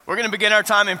We're going to begin our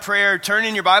time in prayer. Turn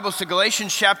in your Bibles to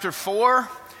Galatians chapter 4.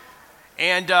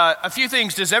 And a few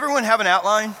things. Does everyone have an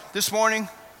outline this morning?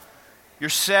 You're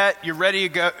set. You're ready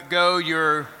to go.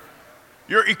 You're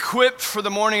equipped for the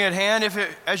morning at hand,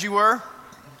 as you were?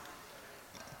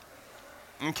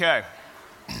 Okay.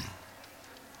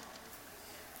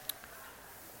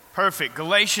 Perfect.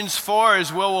 Galatians 4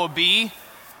 is where we'll be.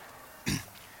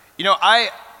 You know,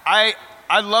 I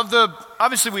love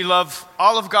obviously we love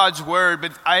all of God's word,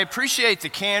 but I appreciate the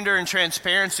candor and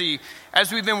transparency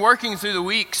as we've been working through the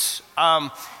weeks.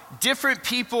 Different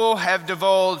people have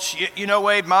divulged,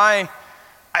 Wade,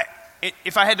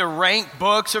 if I had to rank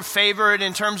books or favorite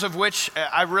in terms of which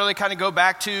I really kind of go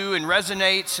back to and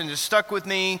resonates and has stuck with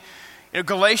me,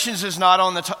 Galatians is not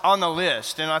on the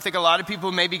list. And I think a lot of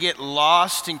people maybe get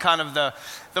lost in kind of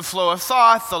the flow of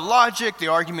thought, the logic, the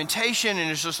argumentation,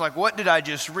 and it's just like, what did I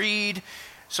just read?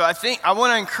 So I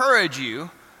want to encourage you.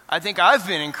 I think I've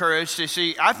been encouraged to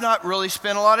see, I've not really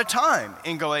spent a lot of time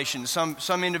in Galatians,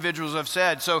 some individuals have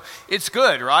said. So it's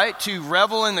good, right, to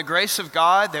revel in the grace of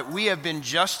God, that we have been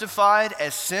justified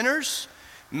as sinners,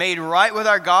 made right with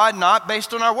our God, not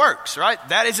based on our works, right?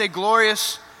 That is a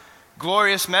glorious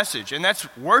message, and that's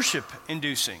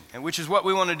worship-inducing, and which is what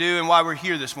we want to do and why we're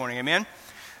here this morning, amen?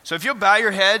 So if you'll bow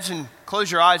your heads and close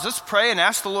your eyes, let's pray and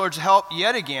ask the Lord's help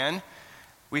yet again.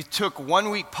 We took 1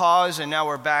 week pause, and now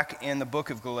we're back in the book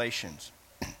of Galatians.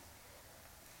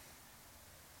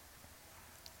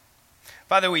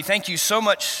 Father, we thank you so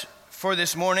much for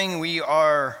this morning. We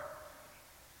are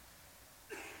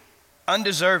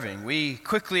undeserving. We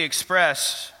quickly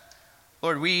express,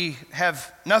 Lord, we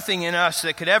have nothing in us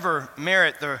that could ever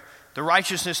merit the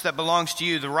righteousness that belongs to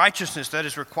you, the righteousness that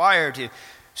is required to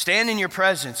stand in your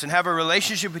presence and have a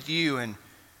relationship with you and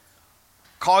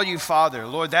call you Father.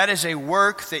 Lord, that is a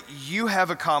work that you have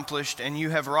accomplished and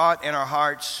you have wrought in our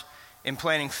hearts in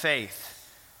planting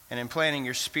faith and in planting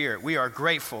your Spirit. We are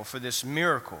grateful for this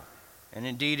miracle, and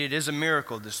indeed it is a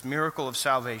miracle, this miracle of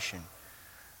salvation,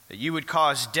 that you would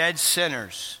cause dead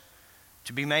sinners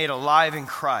to be made alive in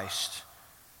Christ.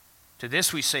 To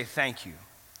this we say thank you.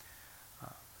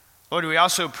 Lord, we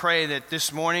also pray that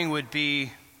this morning would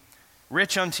be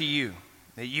rich unto you,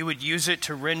 that you would use it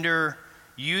to render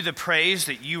you the praise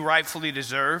that you rightfully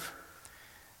deserve,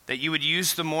 that you would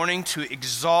use the morning to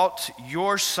exalt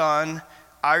your Son,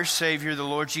 our Savior, the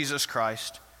Lord Jesus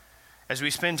Christ, as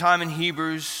we spend time in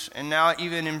Hebrews and now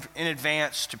even in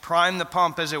advance to prime the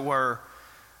pump, as it were,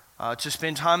 to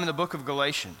spend time in the book of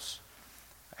Galatians.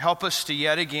 Help us to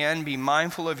yet again be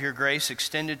mindful of your grace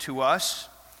extended to us,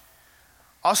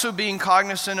 also being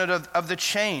cognizant of the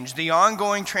change, the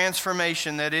ongoing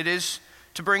transformation that it is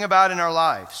to bring about in our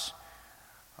lives.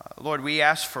 Lord, we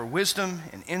ask for wisdom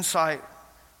and insight.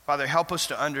 Father, help us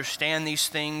to understand these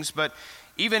things, but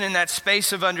even in that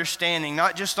space of understanding,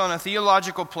 not just on a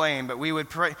theological plane, but we would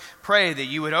pray that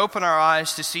you would open our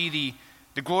eyes to see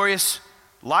the glorious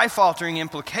life-altering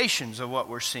implications of what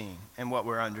we're seeing and what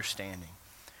we're understanding.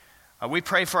 We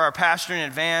pray for our pastor in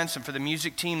advance and for the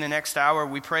music team the next hour.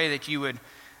 We pray that you would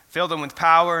fill them with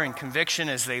power and conviction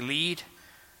as they lead,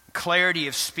 clarity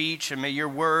of speech, and may your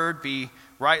word be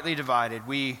rightly divided.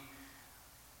 We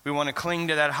want to cling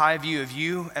to that high view of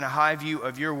you and a high view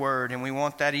of your word, and we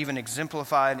want that even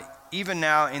exemplified even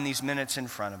now in these minutes in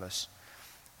front of us.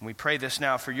 And we pray this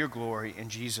now for your glory in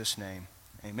Jesus' name.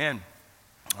 Amen.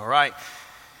 All right.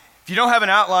 If you don't have an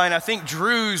outline, I think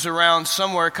Drew's around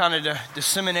somewhere kind of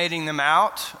disseminating them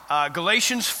out.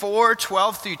 Galatians 4,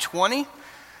 12 through 20.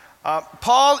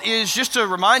 Paul is, just to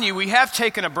remind you, we have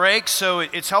taken a break, so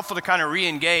it's helpful to kind of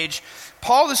re-engage.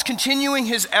 Paul is continuing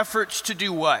his efforts to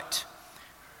do what?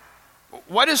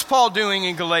 What is Paul doing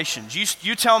in Galatians?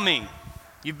 You tell me.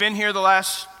 You've been here the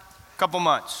last couple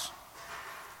months.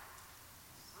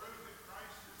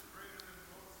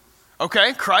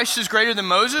 Okay, Christ is greater than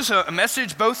Moses, a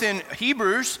message both in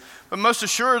Hebrews, but most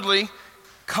assuredly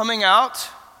coming out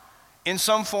in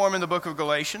some form in the book of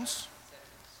Galatians.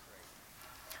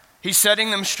 He's setting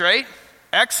them straight.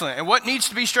 Excellent. And what needs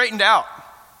to be straightened out?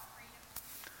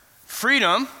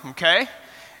 Freedom, okay.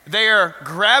 They are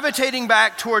gravitating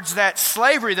back towards that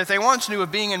slavery that they once knew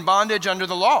of being in bondage under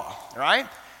the law, right?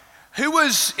 Who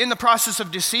was in the process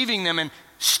of deceiving them and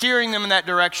steering them in that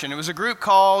direction? It was a group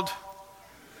called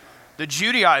the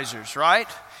Judaizers, right?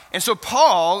 And so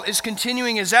Paul is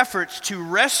continuing his efforts to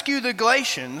rescue the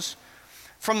Galatians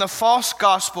from the false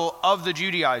gospel of the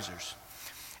Judaizers.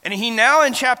 And he now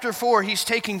in chapter 4, he's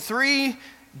taking three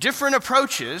different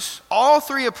approaches. All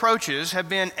three approaches have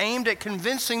been aimed at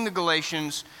convincing the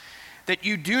Galatians that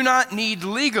you do not need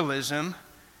legalism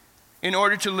in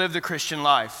order to live the Christian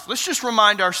life. Let's just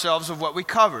remind ourselves of what we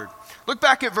covered. Look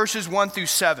back at verses 1 through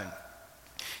 7.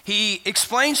 He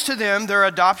explains to them their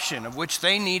adoption, of which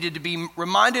they needed to be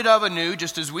reminded of anew,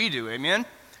 just as we do. Amen?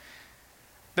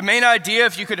 The main idea,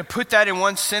 if you could have put that in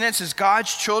one sentence, is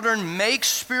God's children make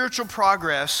spiritual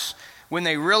progress when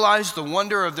they realize the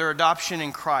wonder of their adoption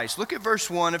in Christ. Look at verse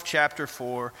 1 of chapter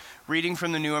 4, reading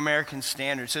from the New American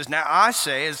Standard. It says, "Now I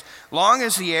say, as long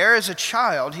as the heir is a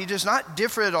child, he does not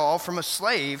differ at all from a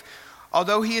slave,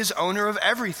 although he is owner of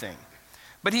everything.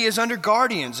 But he is under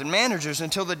guardians and managers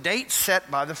until the date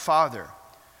set by the father.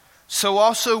 So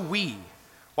also we,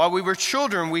 while we were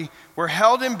children, we were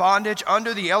held in bondage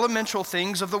under the elemental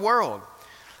things of the world.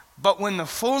 But when the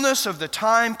fullness of the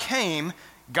time came,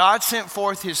 God sent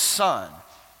forth his Son."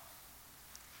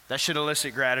 That should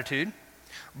elicit gratitude.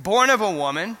 "Born of a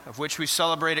woman," of which we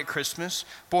celebrate at Christmas,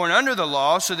 "born under the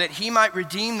law, so that he might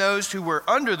redeem those who were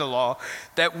under the law,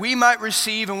 that we might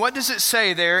receive," and what does it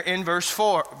say there in verse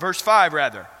 5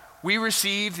 rather? We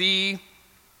receive the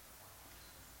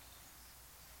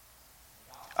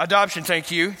adoption.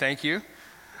 Thank you.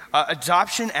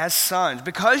 Adoption as sons.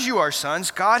 Because you are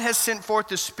sons, God has sent forth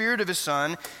the Spirit of his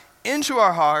Son into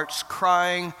our hearts,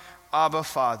 crying, "Abba,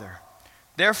 Father."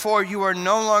 Therefore you are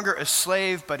no longer a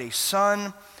slave, but a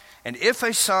son, and if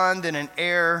a son, then an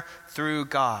heir through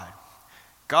God.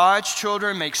 God's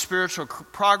children make spiritual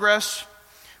progress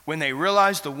when they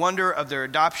realize the wonder of their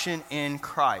adoption in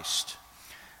Christ.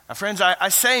 Now, friends, I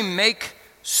say make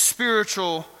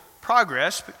spiritual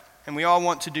progress, and we all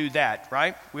want to do that,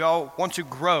 right? We all want to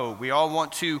grow. We all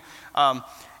want to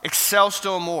excel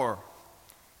still more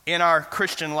in our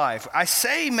Christian life. I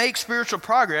say make spiritual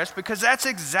progress because that's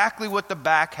exactly what the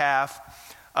back half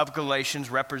of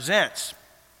Galatians represents.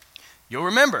 You'll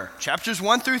remember, chapters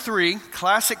 1 through 3,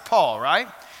 classic Paul, right?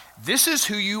 This is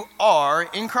who you are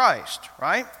in Christ,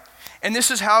 right? And this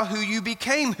is who you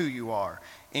became who you are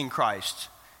in Christ.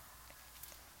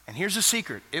 And here's the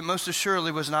secret. It most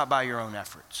assuredly was not by your own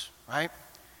efforts, right?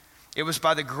 It was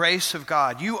by the grace of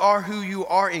God. You are who you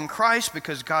are in Christ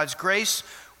because God's grace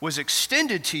was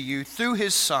extended to you through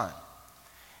his Son.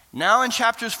 Now in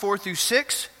chapters 4 through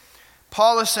 6,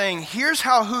 Paul is saying, here's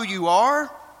how who you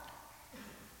are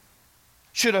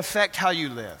should affect how you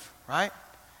live, right?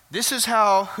 This is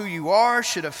how who you are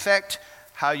should affect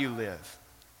how you live.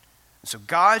 And so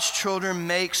God's children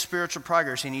make spiritual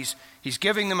progress, and he's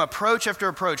giving them approach after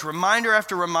approach, reminder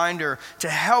after reminder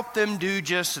to help them do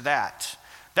just that.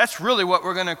 That's really what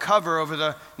we're going to cover over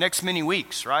the next many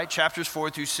weeks, right? Chapters 4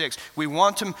 through 6. We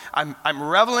want to, I'm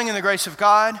reveling in the grace of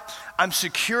God. I'm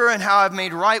secure in how I've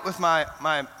made right with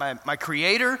my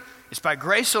Creator. It's by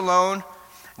grace alone.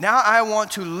 Now I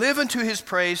want to live unto his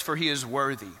praise, for he is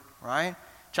worthy, right?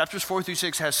 Chapters 4 through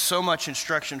 6 has so much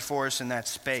instruction for us in that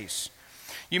space.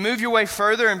 You move your way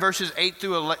further in verses 8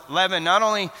 through 11. Not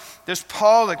only does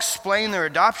Paul explain their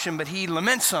adoption, but he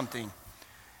laments something.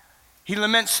 He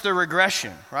laments the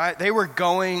regression, right? They were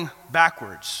going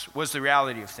backwards, was the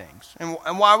reality of things.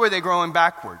 And why were they going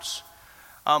backwards?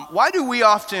 Why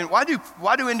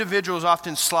do individuals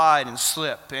often slide and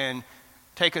slip and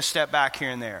take a step back here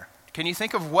and there? Can you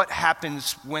think of what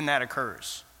happens when that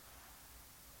occurs?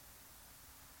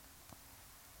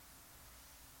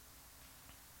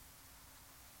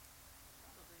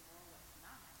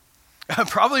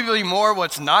 Probably more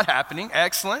what's not happening.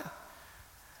 Excellent.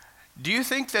 Do you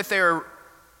think that they're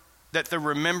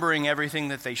remembering everything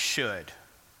that they should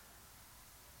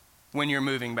when you're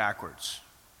moving backwards?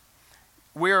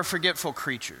 We're forgetful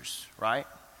creatures, right?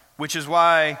 Which is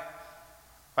why,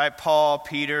 right, Paul,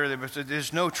 Peter,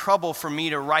 there's no trouble for me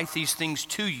to write these things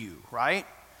to you, right?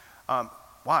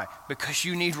 Why? Because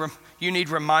you need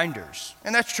reminders.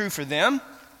 And that's true for them,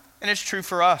 and it's true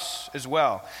for us as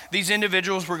well. These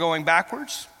individuals were going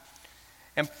backwards,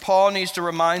 and Paul needs to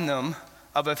remind them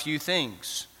of a few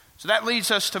things. So that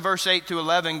leads us to verse 8 through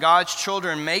 11. God's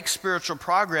children make spiritual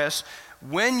progress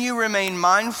when you remain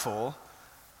mindful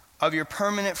of your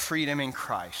permanent freedom in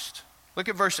Christ. Look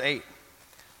at verse 8.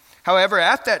 However,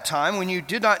 at that time, when you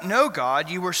did not know God,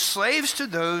 you were slaves to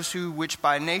those which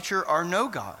by nature are no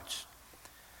gods.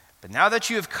 But now that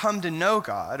you have come to know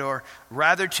God, or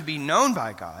rather to be known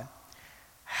by God,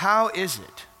 how is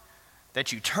it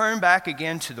that you turn back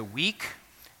again to the weak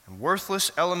and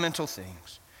worthless elemental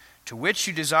things to which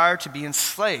you desire to be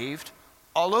enslaved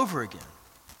all over again?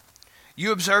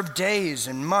 You observe days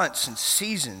and months and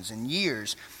seasons and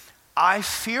years. I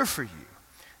fear for you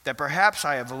that perhaps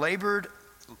I have labored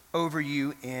over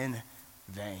you in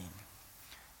vain.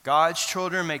 God's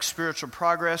children make spiritual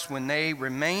progress when they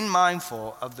remain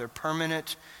mindful of their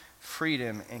permanent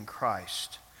freedom in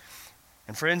Christ.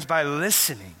 And friends, by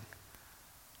listening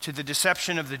to the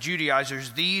deception of the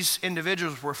Judaizers, these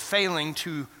individuals were failing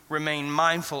to remain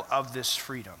mindful of this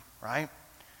freedom, right?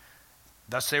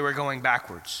 Thus they were going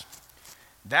backwards.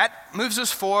 That moves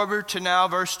us forward to now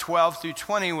verse 12 through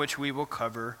 20, which we will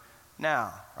cover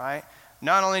now, right?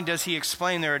 Not only does he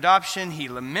explain their adoption, he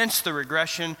laments the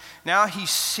regression. Now he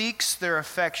seeks their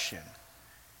affection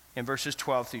in verses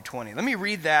 12 through 20. Let me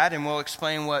read that and we'll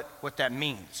explain what that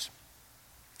means.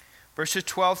 Verses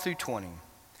 12 through 20.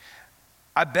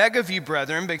 I beg of you,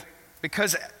 brethren,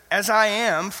 because as I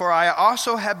am, for I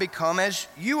also have become as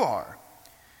you are.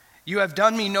 You have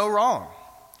done me no wrong.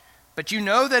 But you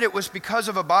know that it was because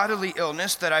of a bodily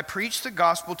illness that I preached the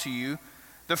gospel to you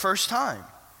the first time.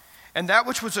 And that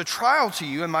which was a trial to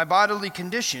you in my bodily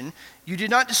condition, you did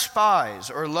not despise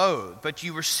or loathe, but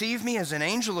you received me as an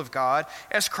angel of God,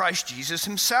 as Christ Jesus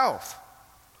himself.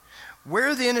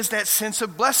 Where then is that sense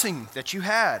of blessing that you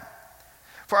had?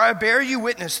 For I bear you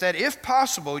witness that if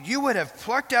possible, you would have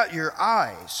plucked out your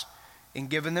eyes and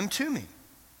given them to me.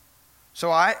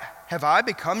 So have I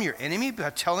become your enemy by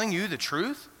telling you the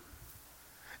truth?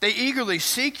 They eagerly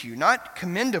seek you, not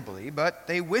commendably, but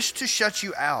they wish to shut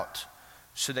you out,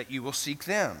 so that you will seek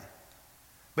them.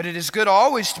 But it is good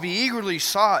always to be eagerly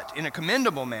sought in a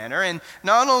commendable manner, and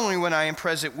not only when I am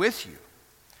present with you.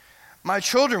 My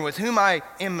children, with whom I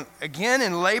am again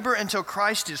in labor until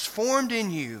Christ is formed in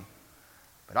you.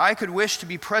 But I could wish to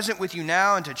be present with you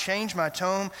now and to change my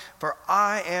tone, for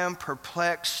I am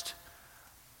perplexed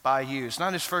by you. It's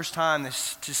not his first time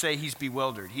to say he's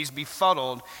bewildered. He's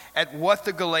befuddled at what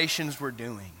the Galatians were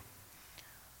doing.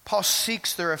 Paul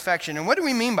seeks their affection. And what do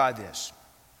we mean by this?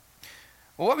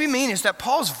 Well, what we mean is that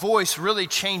Paul's voice really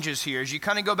changes here as you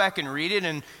kind of go back and read it.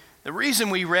 And the reason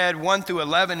we read 1 through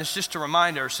 11 is just to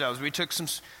remind ourselves. We took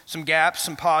some gaps,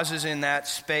 some pauses in that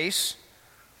space.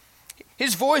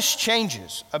 His voice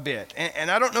changes a bit. And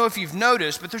I don't know if you've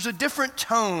noticed, but there's a different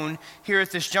tone here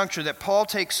at this juncture that Paul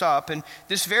takes up. And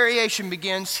this variation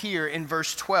begins here in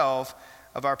verse 12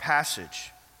 of our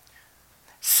passage.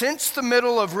 Since the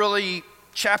middle of really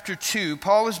chapter 2,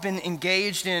 Paul has been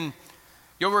engaged in,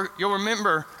 you'll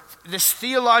remember, this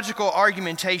theological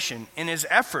argumentation in his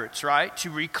efforts, right, to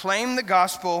reclaim the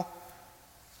gospel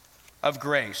of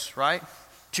grace, right?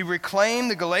 To reclaim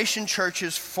the Galatian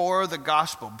churches for the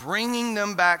gospel, bringing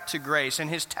them back to grace. And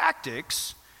his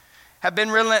tactics have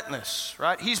been relentless,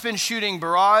 right? He's been shooting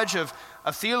barrage of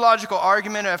theological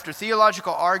argument after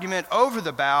theological argument over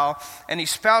the bow, and he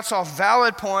spouts off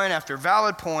valid point after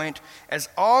valid point as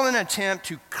all an attempt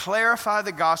to clarify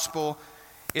the gospel.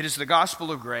 It is the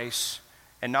gospel of grace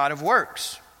and not of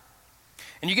works.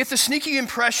 And you get the sneaky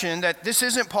impression that this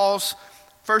isn't Paul's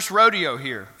first rodeo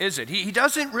here, is it? He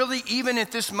doesn't really, even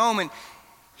at this moment,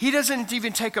 he doesn't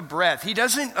even take a breath. He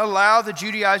doesn't allow the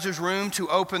Judaizers room to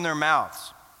open their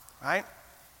mouths, right?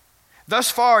 Thus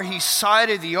far, he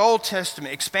cited the Old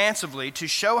Testament expansively to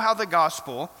show how the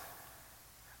gospel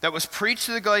that was preached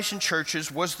to the Galatian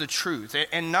churches was the truth.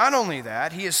 And not only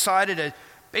that, he has cited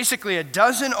basically a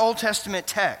dozen Old Testament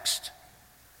texts.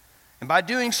 And by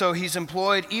doing so, he's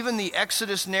employed even the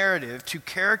Exodus narrative to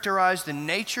characterize the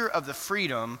nature of the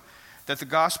freedom that the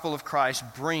gospel of Christ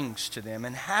brings to them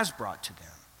and has brought to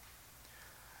them.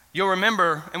 You'll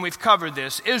remember, and we've covered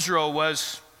this, Israel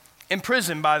was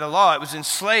imprisoned by the law. It was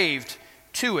enslaved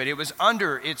to it. It was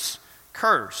under its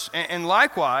curse. And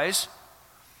likewise,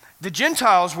 the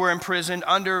Gentiles were imprisoned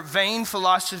under vain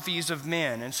philosophies of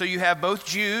men. And so you have both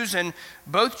Jews and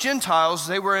both Gentiles,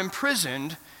 they were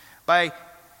imprisoned by,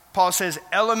 Paul says,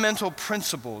 elemental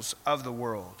principles of the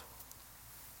world.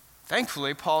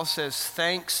 Thankfully, Paul says,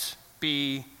 thanks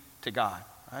be to God,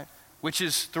 right? Which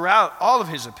is throughout all of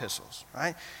his epistles,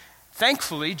 right?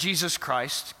 Thankfully, Jesus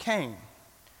Christ came.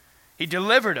 He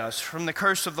delivered us from the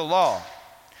curse of the law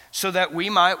so that we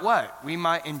might what? We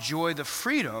might enjoy the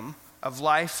freedom of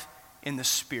life in the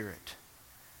Spirit.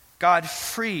 God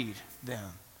freed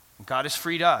them. God has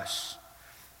freed us.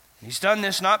 He's done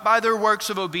this not by their works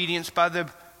of obedience, but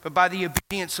by the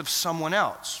obedience of someone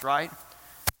else, right?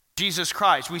 Jesus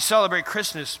Christ. We celebrate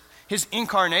Christmas, his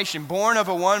incarnation, born of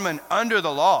a woman under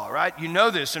the law, right? You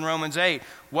know this in Romans 8.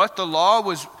 What the law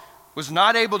was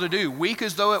not able to do, weak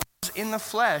as though it was in the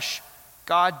flesh,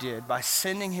 God did by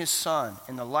sending his Son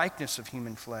in the likeness of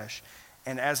human flesh.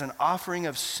 And as an offering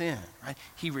of sin, right?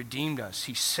 He redeemed us.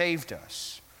 He saved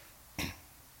us.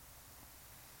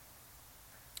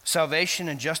 Salvation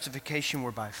and justification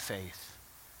were by faith,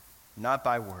 not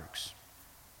by works.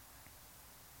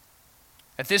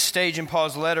 At this stage in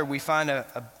Paul's letter, we find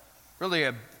really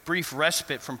a brief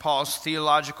respite from Paul's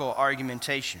theological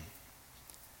argumentation.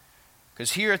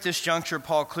 Because here at this juncture,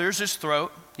 Paul clears his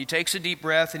throat, he takes a deep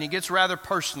breath, and he gets rather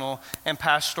personal and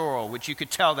pastoral, which you could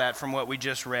tell that from what we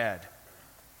just read.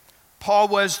 Paul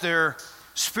was their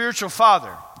spiritual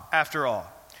father, after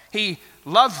all. He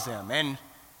loved them, and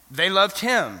they loved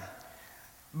him.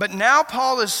 But now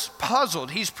Paul is puzzled.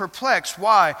 He's perplexed.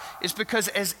 Why? It's because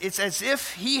it's as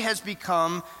if he has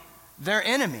become their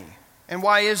enemy. And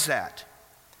why is that?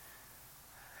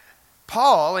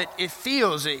 Paul,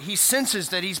 he senses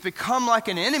that he's become like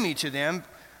an enemy to them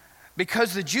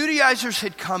because the Judaizers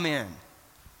had come in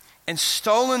and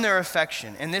stolen their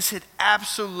affection, and this had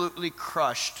absolutely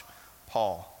crushed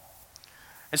Paul.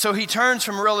 And so he turns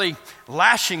from really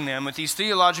lashing them with these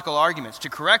theological arguments to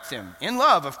correct them, in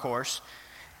love, of course,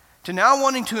 to now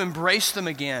wanting to embrace them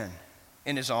again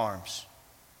in his arms.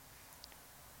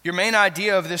 Your main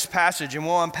idea of this passage, and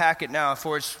we'll unpack it now,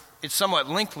 for it's somewhat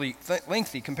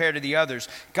lengthy compared to the others.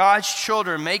 God's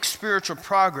children make spiritual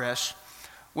progress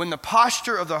when the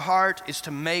posture of the heart is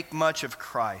to make much of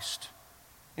Christ.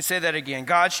 Let me say that again.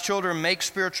 God's children make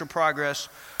spiritual progress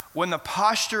when the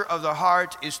posture of the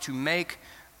heart is to make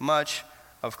much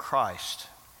of Christ.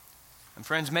 And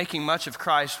friends, making much of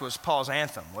Christ was Paul's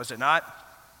anthem, was it not?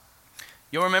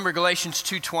 You'll remember Galatians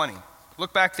 2:20.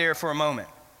 Look back there for a moment.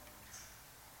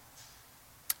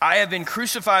 I have been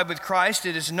crucified with Christ.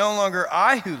 It is no longer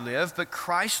I who live, but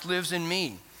Christ lives in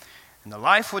me. And the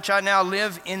life which I now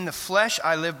live in the flesh,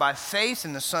 I live by faith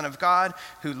in the Son of God,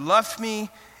 who loved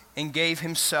me and gave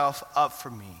himself up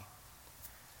for me.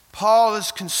 Paul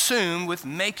is consumed with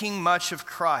making much of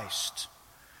Christ.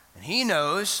 And he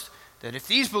knows that if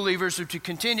these believers are to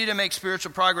continue to make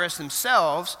spiritual progress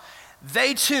themselves,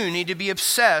 they too need to be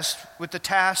obsessed with the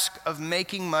task of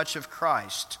making much of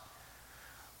Christ.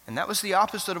 And that was the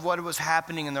opposite of what was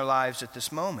happening in their lives at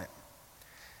this moment.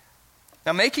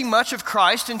 Now, making much of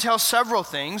Christ entails several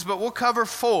things, but we'll cover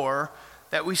 4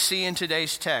 that we see in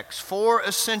today's text. 4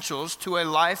 essentials to a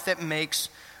life that makes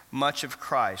much of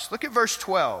Christ. Look at verse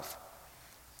 12.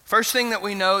 First thing that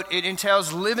we note, it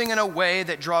entails living in a way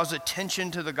that draws attention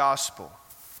to the gospel.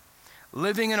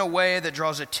 Living in a way that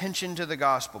draws attention to the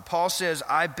gospel. Paul says,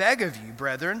 I beg of you,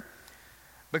 brethren,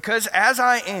 because as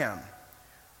I am,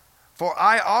 for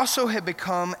I also have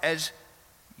become as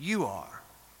you are.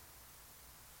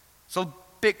 It's a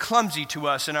bit clumsy to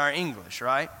us in our English,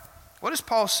 right? What is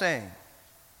Paul saying?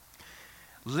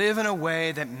 Live in a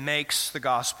way that makes the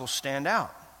gospel stand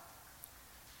out.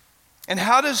 And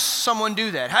how does someone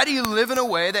do that? How do you live in a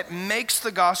way that makes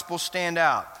the gospel stand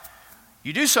out?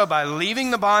 You do so by leaving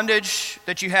the bondage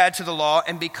that you had to the law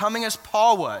and becoming as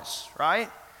Paul was, right?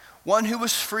 One who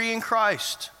was free in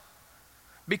Christ.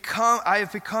 I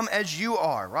have become as you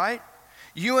are, right?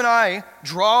 You and I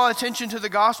draw attention to the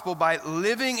gospel by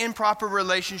living in proper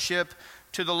relationship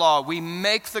to the law. We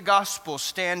make the gospel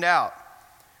stand out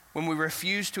when we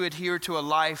refuse to adhere to a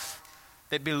life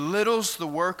that belittles the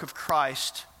work of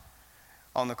Christ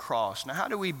on the cross. Now, how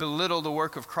do we belittle the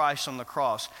work of Christ on the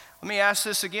cross? Let me ask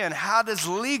this again. How does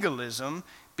legalism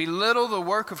belittle the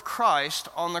work of Christ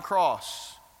on the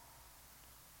cross?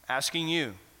 Asking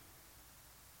you.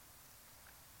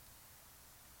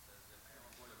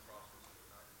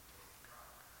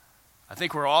 I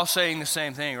think we're all saying the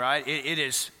same thing, right? It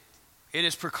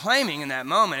is proclaiming in that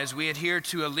moment, as we adhere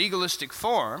to a legalistic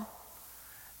form,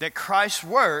 that Christ's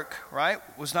work, right,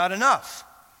 was not enough.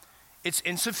 It's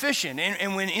insufficient.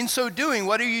 And when in so doing,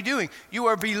 what are you doing? You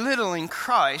are belittling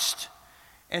Christ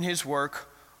and his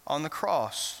work on the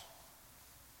cross.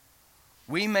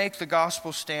 We make the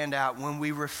gospel stand out when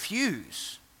we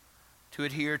refuse to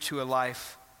adhere to a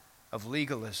life of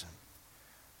legalism.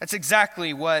 That's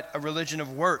exactly what a religion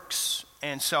of works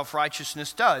and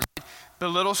self-righteousness does. It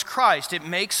belittles Christ. It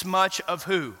makes much of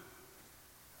who?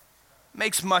 It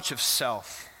makes much of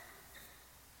self.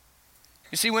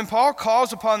 You see, when Paul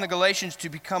calls upon the Galatians to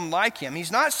become like him,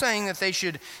 he's not saying that they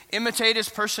should imitate his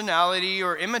personality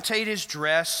or imitate his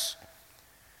dress.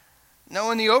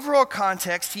 No, in the overall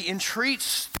context, he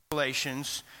entreats the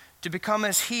Galatians to become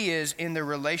as he is in their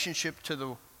relationship to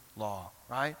the law,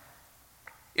 right?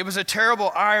 It was a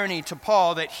terrible irony to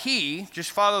Paul that he,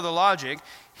 just follow the logic,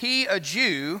 he, a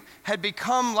Jew, had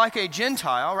become like a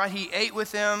Gentile, right? He ate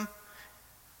with them.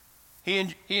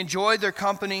 He enjoyed their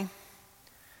company.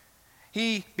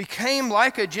 He became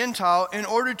like a Gentile in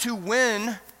order to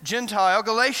win Gentile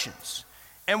Galatians.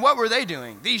 And what were they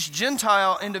doing? These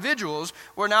Gentile individuals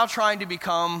were now trying to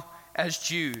become as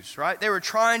Jews, right? They were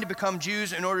trying to become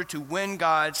Jews in order to win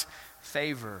God's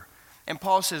favor. And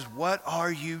Paul says, what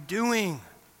are you doing?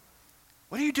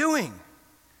 What are you doing?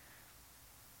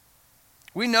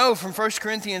 We know from 1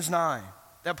 Corinthians 9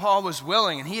 that Paul was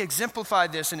willing, and he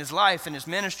exemplified this in his life and his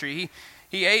ministry.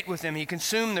 He ate with them, he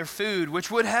consumed their food,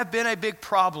 which would have been a big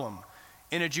problem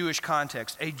in a Jewish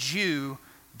context. A Jew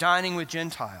dining with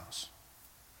Gentiles,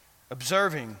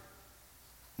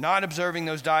 not observing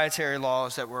those dietary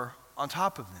laws that were on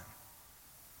top of them.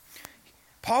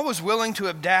 Paul was willing to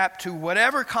adapt to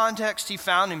whatever context he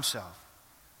found himself,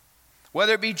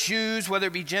 whether it be Jews, whether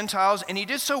it be Gentiles, and he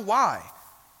did so why?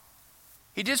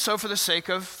 He did so for the sake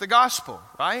of the gospel,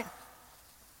 right?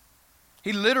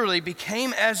 He literally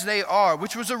became as they are,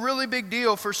 which was a really big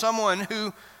deal for someone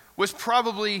who was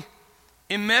probably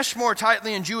enmeshed more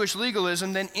tightly in Jewish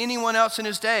legalism than anyone else in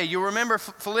his day. You remember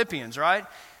Philippians, right?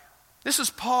 This is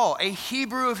Paul, a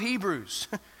Hebrew of Hebrews,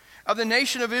 of the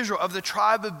nation of Israel, of the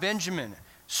tribe of Benjamin,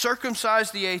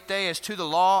 circumcised the 8th day. As to the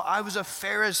law, I was a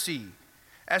Pharisee.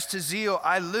 As to zeal,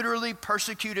 I literally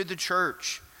persecuted the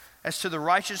church. As to the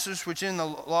righteousness which in the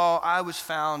law, I was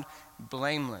found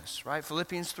blameless, right?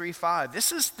 Philippians 3:5.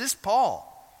 This is Paul.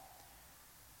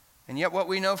 And yet what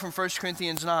we know from 1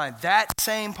 Corinthians 9, that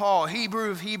same Paul,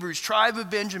 Hebrew of Hebrews, tribe of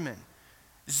Benjamin,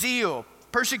 zeal,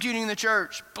 persecuting the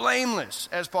church, blameless,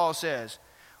 as Paul says.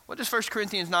 What does 1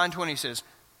 Corinthians 9:20 says?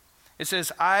 It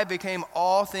says, I became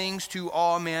all things to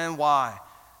all men. Why?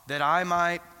 That I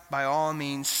might by all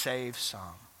means save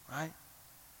some, right?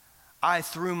 I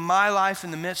threw my life in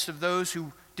the midst of those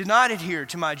who did not adhere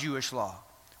to my Jewish law.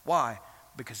 Why?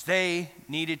 Because they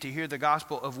needed to hear the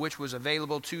gospel, of which was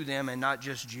available to them and not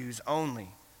just Jews only.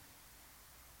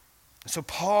 So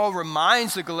Paul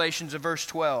reminds the Galatians of verse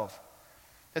 12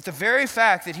 that the very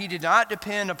fact that he did not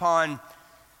depend upon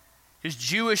his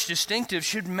Jewish distinctives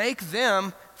should make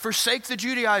them forsake the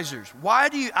Judaizers.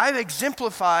 I've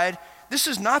exemplified, this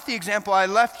is not the example I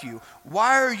left you.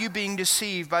 Why are you being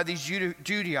deceived by these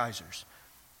Judaizers?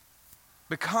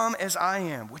 Become as I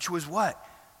am, which was what?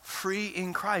 Free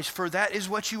in Christ, for that is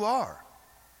what you are.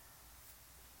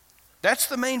 That's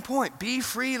the main point. Be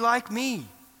free like me.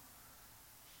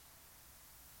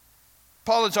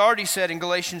 Paul has already said in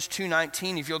Galatians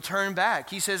 2:19, if you'll turn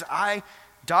back, he says, I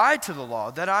died to the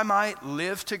law that I might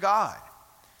live to God.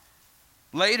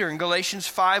 Later in Galatians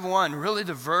 5:1, really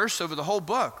the verse over the whole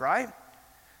book, right?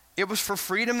 It was for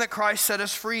freedom that Christ set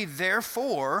us free.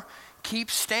 Therefore, keep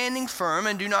standing firm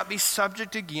and do not be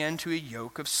subject again to a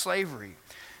yoke of slavery.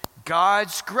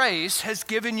 God's grace has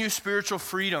given you spiritual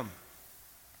freedom.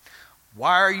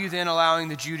 Why are you then allowing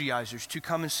the Judaizers to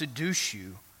come and seduce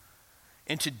you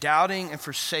into doubting and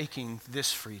forsaking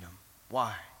this freedom?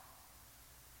 Why?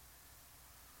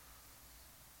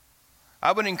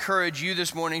 I would encourage you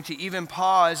this morning to even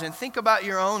pause and think about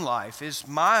your own life. Is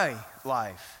my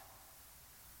life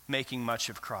making much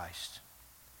of Christ?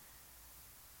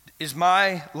 Is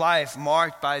my life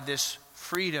marked by this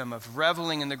freedom of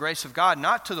reveling in the grace of God,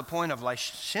 not to the point of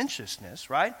licentiousness,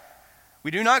 right?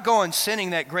 We do not go on sinning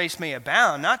that grace may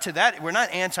abound. Not to that. We're not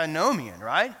antinomian,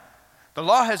 right? The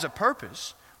law has a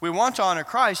purpose. We want to honor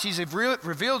Christ. He's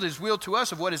revealed his will to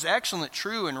us of what is excellent,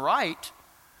 true, and right.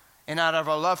 And out of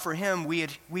our love for him, we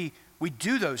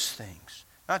do those things,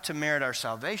 not to merit our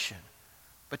salvation,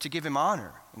 but to give him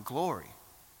honor and glory.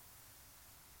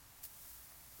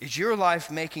 Is your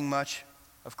life making much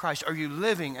of Christ? Are you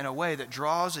living in a way that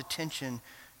draws attention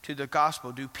to the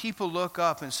gospel? Do people look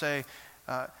up and say,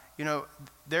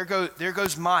 there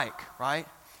goes Mike, right?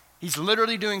 He's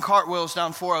literally doing cartwheels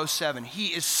down 407. He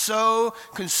is so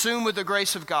consumed with the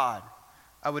grace of God.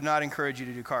 I would not encourage you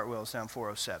to do cartwheels down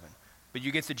 407, but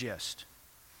you get the gist.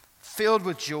 Filled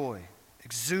with joy,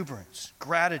 exuberance,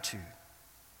 gratitude.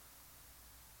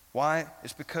 Why?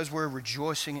 It's because we're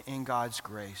rejoicing in God's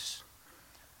grace.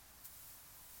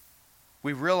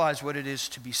 We realize what it is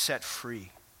to be set free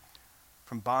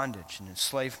from bondage and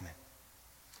enslavement.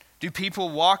 Do people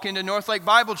walk into Northlake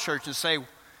Bible Church and say,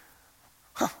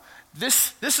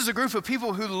 this is a group of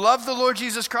people who love the Lord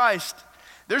Jesus Christ?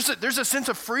 There's a sense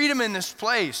of freedom in this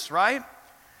place, right?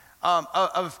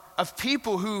 Of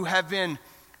people who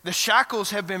the shackles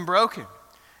have been broken.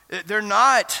 They're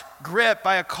not gripped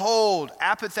by a cold,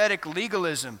 apathetic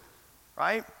legalism,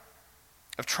 right?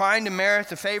 Of trying to merit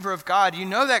the favor of God. You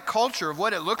know that culture of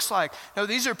what it looks like. No,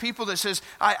 these are people that says,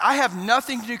 I have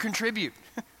nothing to contribute.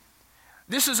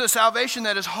 This is a salvation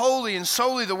that is wholly and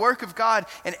solely the work of God.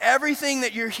 And everything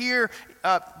that you're here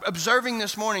observing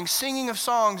this morning, singing of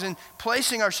songs and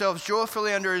placing ourselves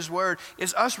joyfully under his word,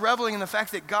 is us reveling in the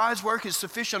fact that God's work is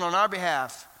sufficient on our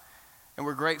behalf. And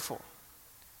we're grateful.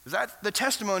 Is that the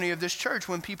testimony of this church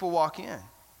when people walk in?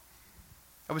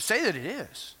 I would say that it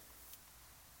is.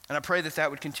 And I pray that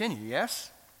would continue,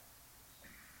 yes?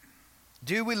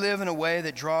 Do we live in a way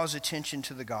that draws attention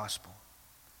to the gospel?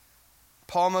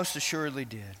 Paul most assuredly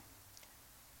did.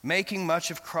 Making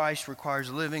much of Christ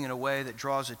requires living in a way that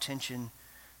draws attention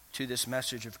to this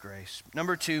message of grace.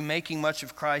 Number 2, making much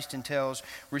of Christ entails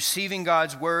receiving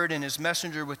God's word and his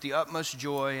messenger with the utmost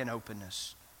joy and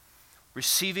openness.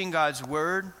 Receiving God's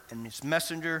word and his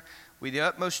messenger with the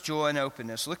utmost joy and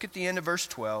openness. Look at the end of verse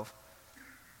 12,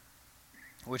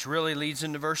 which really leads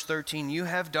into verse 13. You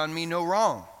have done me no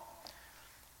wrong,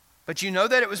 but you know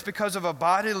that it was because of a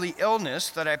bodily illness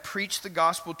that I preached the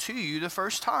gospel to you the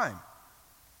first time.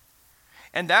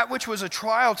 And that which was a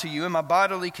trial to you in my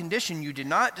bodily condition, you did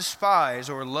not despise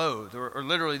or loathe, or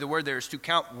literally the word there is to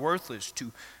count worthless,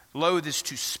 to loathe is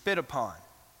to spit upon.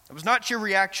 It was not your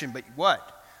reaction, but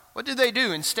what? What did they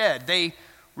do instead? They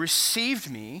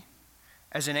received me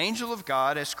as an angel of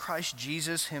God, as Christ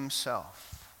Jesus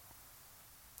himself.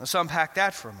 Let's unpack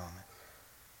that for a moment.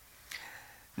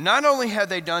 Not only had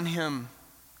they done him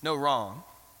no wrong,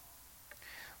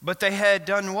 but they had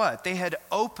done what? They had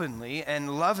openly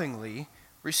and lovingly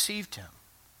received him.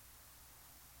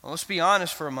 Well, let's be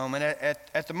honest for a moment.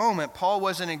 At the moment, Paul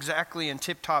wasn't exactly in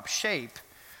tip-top shape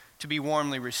to be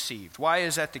warmly received. Why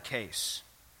is that the case?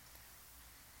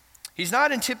 He's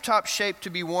not in tip-top shape to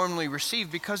be warmly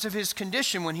received because of his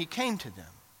condition when he came to them.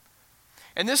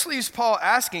 And this leaves Paul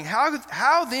asking,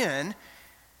 how then,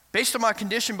 based on my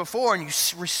condition before, and you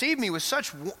received me with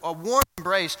such a warm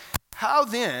embrace, how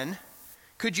then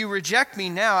could you reject me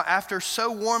now after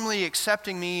so warmly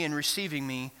accepting me and receiving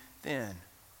me then?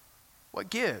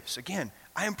 What gives? Again,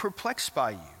 I am perplexed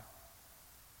by you.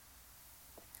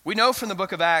 We know from the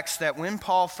book of Acts that when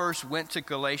Paul first went to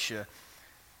Galatia,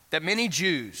 that many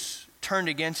Jews turned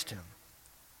against him.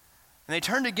 And they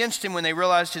turned against him when they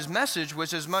realized his message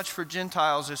was as much for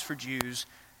Gentiles as for Jews,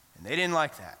 and they didn't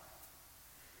like that.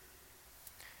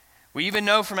 We even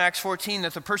know from Acts 14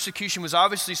 that the persecution was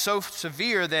obviously so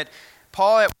severe that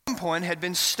Paul at one point had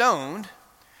been stoned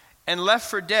and left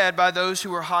for dead by those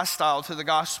who were hostile to the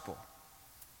gospel.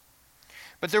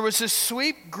 But there was this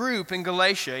sweet group in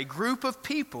Galatia, a group of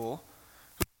people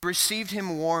who received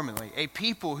him warmly, a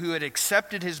people who had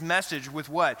accepted his message with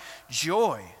what?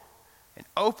 Joy and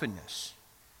openness.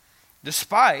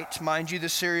 Despite, mind you, the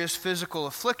serious physical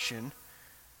affliction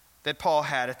that Paul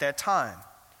had at that time.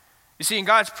 You see, in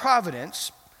God's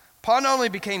providence, Paul not only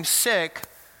became sick,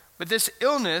 but this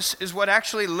illness is what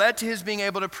actually led to his being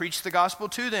able to preach the gospel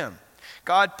to them.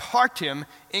 God parked him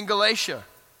in Galatia,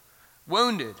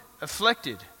 wounded,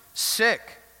 afflicted,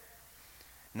 sick.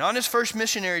 And on his first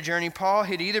missionary journey, Paul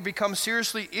had either become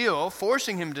seriously ill,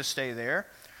 forcing him to stay there,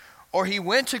 or he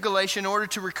went to Galatia in order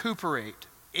to recuperate.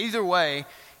 Either way,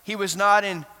 he was not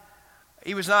in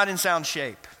sound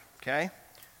shape, okay?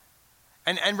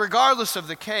 And regardless of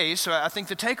the case, I think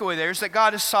the takeaway there is that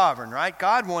God is sovereign, right?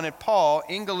 God wanted Paul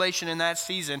in Galatia in that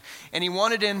season, and he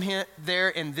wanted him there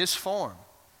in this form.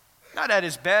 Not at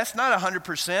his best, not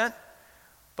 100%,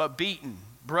 but beaten,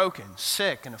 broken,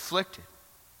 sick, and afflicted.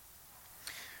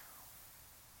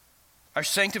 Our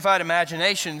sanctified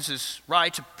imaginations is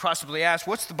right to possibly ask,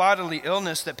 what's the bodily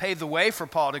illness that paved the way for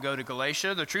Paul to go to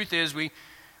Galatia? The truth is we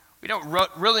don't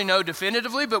really know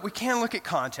definitively, but we can look at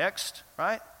context,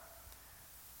 right?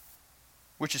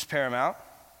 Which is paramount.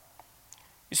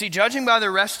 You see, judging by the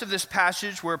rest of this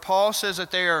passage where Paul says that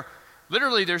they are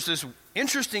literally, there's this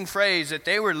interesting phrase that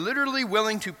they were literally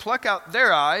willing to pluck out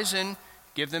their eyes and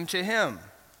give them to him,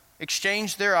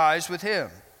 exchange their eyes with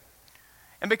him.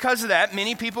 And because of that,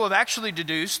 many people have actually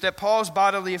deduced that Paul's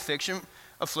bodily affliction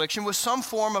was some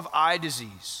form of eye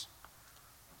disease.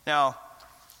 Now,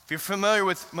 if you're familiar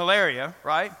with malaria,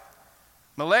 right?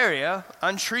 Malaria,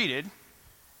 untreated,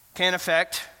 can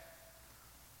affect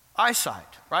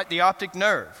eyesight, right? The optic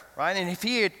nerve, right? And if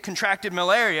he had contracted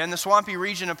malaria in the swampy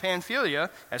region of Pamphylia,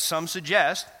 as some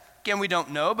suggest, again, we don't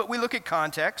know, but we look at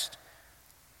context,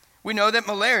 we know that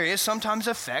malaria sometimes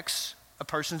affects a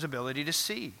person's ability to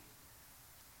see.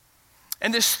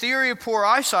 And this theory of poor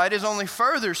eyesight is only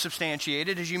further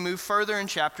substantiated as you move further in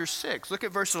chapter 6. Look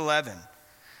at verse 11.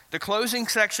 The closing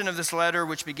section of this letter,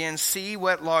 which begins, "See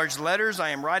what large letters I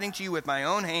am writing to you with my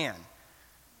own hand."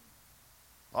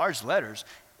 Large letters.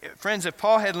 Friends, if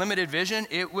Paul had limited vision,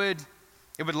 he would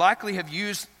have likely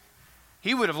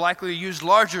used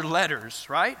larger letters,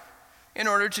 right? In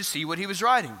order to see what he was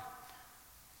writing.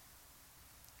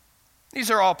 These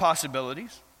are all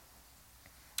possibilities.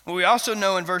 We also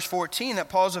know in verse 14 that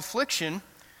Paul's affliction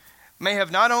may have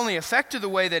not only affected the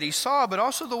way that he saw, but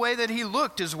also the way that he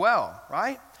looked as well,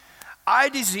 right? Eye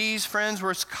disease, friends,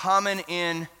 was common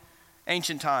in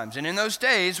ancient times. And in those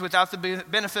days, without the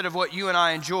benefit of what you and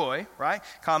I enjoy, right?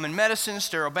 Common medicine,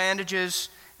 sterile bandages,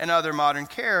 and other modern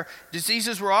care,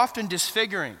 diseases were often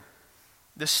disfiguring.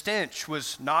 The stench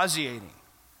was nauseating.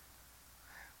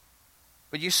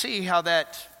 But you see how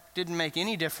that didn't make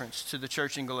any difference to the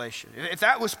church in Galatia. If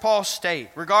that was Paul's state,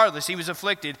 regardless, he was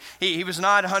afflicted, he was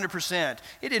not 100%,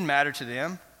 it didn't matter to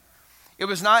them. It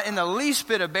was not in the least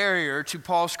bit a barrier to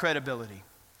Paul's credibility.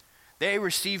 They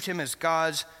received him as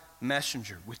God's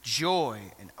messenger with joy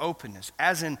and openness,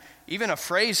 as in, even a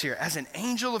phrase here, as an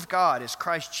angel of God, as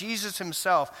Christ Jesus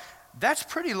himself. That's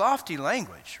pretty lofty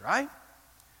language, right?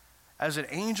 As an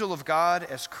angel of God,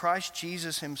 as Christ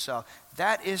Jesus himself.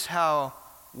 That is how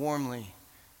warmly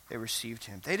they received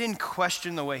him. They didn't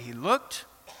question the way he looked.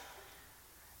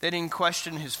 They didn't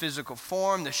question his physical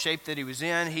form, the shape that he was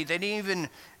in. They didn't even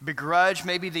begrudge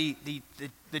maybe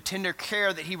the tender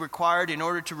care that he required in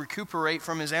order to recuperate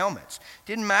from his ailments. It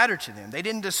didn't matter to them. They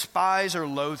didn't despise or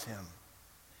loathe him.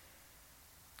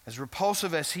 As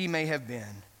repulsive as he may have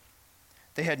been,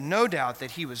 they had no doubt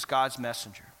that he was God's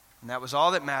messenger. And that was all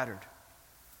that mattered.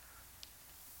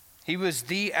 He was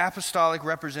the apostolic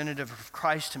representative of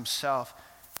Christ himself.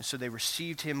 And so they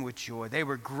received him with joy. They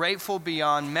were grateful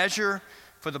beyond measure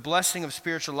for the blessing of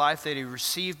spiritual life that he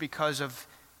received because of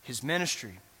his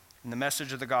ministry and the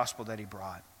message of the gospel that he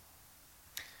brought.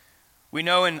 We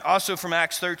know, and also from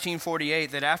Acts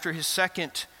 13:48, that after his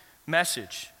second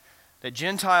message, that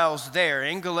Gentiles there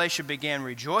in Galatia began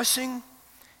rejoicing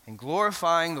and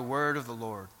glorifying the word of the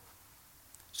Lord.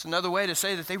 It's another way to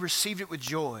say that they received it with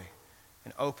joy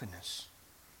and openness.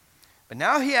 But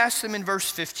now he asks them in verse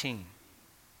 15,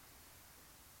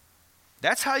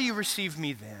 that's how you received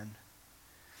me then.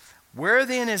 Where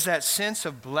then is that sense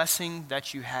of blessing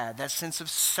that you had, that sense of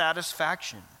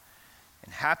satisfaction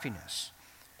and happiness?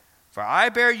 For I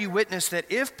bear you witness that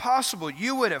if possible,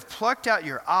 you would have plucked out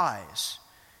your eyes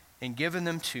and given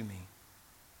them to me.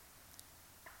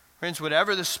 Friends,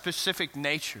 whatever the specific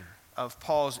nature of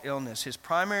Paul's illness, his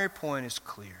primary point is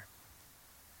clear.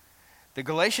 The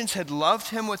Galatians had loved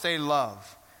him with a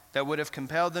love that would have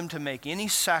compelled them to make any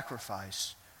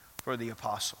sacrifice for the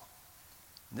apostle.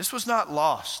 And this was not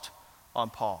lost on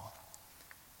Paul.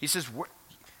 He says,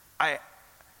 I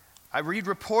read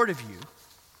report of you,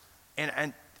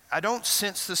 and I don't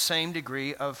sense the same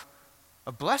degree of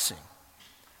blessing,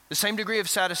 the same degree of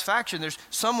satisfaction.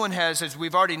 Someone has, as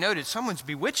we've already noted, someone's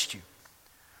bewitched you.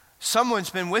 Someone's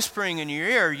been whispering in your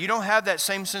ear. You don't have that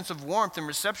same sense of warmth and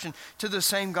reception to the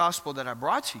same gospel that I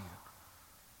brought to you.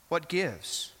 What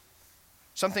gives?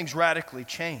 Something's radically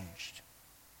changed.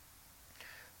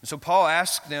 And so Paul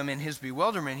asked them in his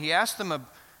bewilderment, he asked them a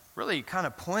really kind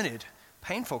of pointed,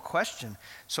 painful question.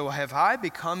 So have I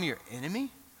become your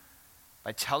enemy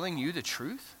by telling you the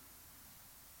truth?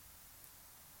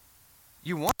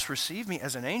 You once received me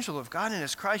as an angel of God and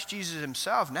as Christ Jesus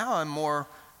himself. Now I'm more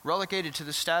relegated to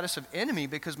the status of enemy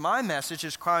because my message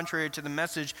is contrary to the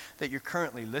message that you're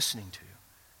currently listening to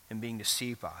and being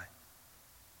deceived by.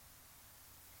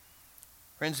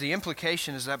 Friends, the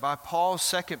implication is that by Paul's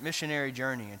second missionary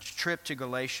journey and trip to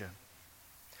Galatia,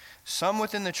 some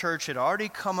within the church had already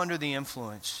come under the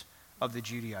influence of the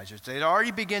Judaizers. They had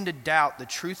already begun to doubt the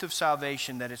truth of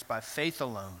salvation, that it's by faith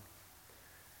alone,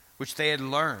 which they had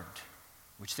learned,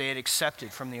 which they had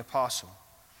accepted from the apostle.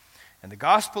 And the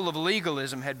gospel of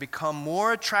legalism had become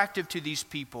more attractive to these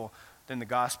people than the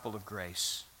gospel of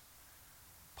grace.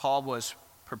 Paul was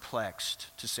perplexed,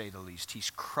 to say the least.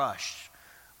 He's crushed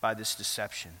by this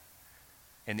deception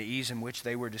and the ease in which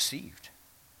they were deceived.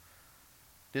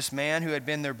 This man who had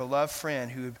been their beloved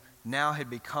friend, who now had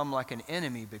become like an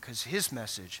enemy because his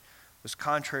message was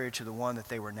contrary to the one that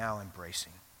they were now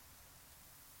embracing.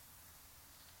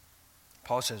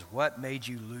 Paul says, what made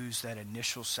you lose that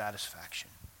initial satisfaction?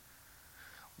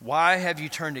 Why have you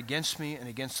turned against me and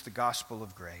against the gospel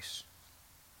of grace?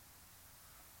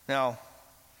 Now,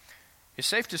 it's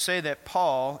safe to say that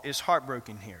Paul is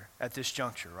heartbroken here at this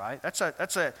juncture, right? That's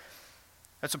a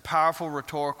powerful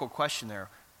rhetorical question there.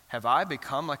 Have I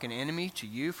become like an enemy to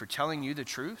you for telling you the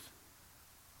truth?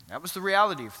 That was the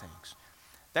reality of things.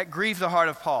 That grieved the heart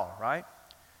of Paul, right?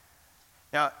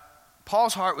 Now,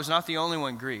 Paul's heart was not the only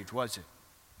one grieved, was it?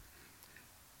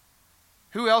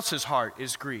 Who else's heart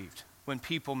is grieved when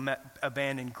people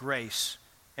abandon grace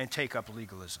and take up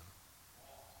legalism?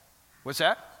 What's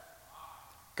that?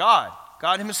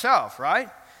 God himself, right?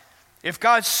 If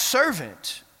God's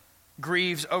servant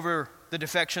grieves over the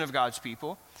defection of God's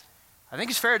people, I think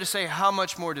it's fair to say, how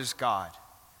much more does God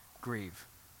grieve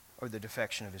over the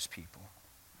defection of his people?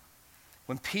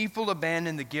 When people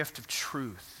abandon the gift of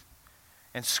truth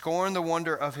and scorn the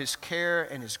wonder of his care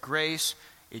and his grace,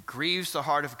 it grieves the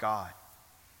heart of God.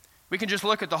 We can just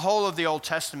look at the whole of the Old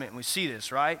Testament and we see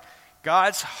this, right?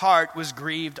 God's heart was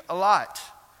grieved a lot.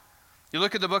 You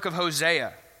look at the book of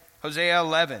Hosea, Hosea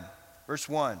 11, verse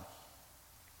 1.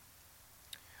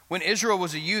 When Israel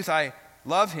was a youth, I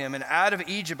loved him, and out of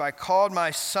Egypt I called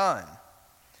my son.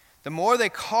 The more they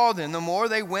called him, the more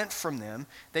they went from them.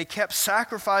 They kept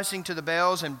sacrificing to the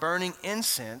Baals and burning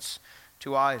incense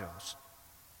to idols.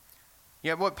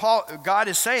 Yet what God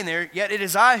is saying there, yet it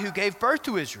is I who gave birth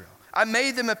to Israel. I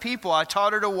made them a people. I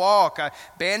taught her to walk. I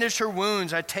bandaged her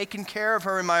wounds. I'd taken care of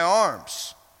her in my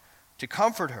arms to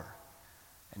comfort her.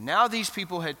 And now these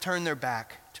people had turned their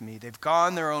back to me. They've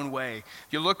gone their own way.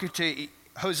 If you look into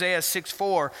Hosea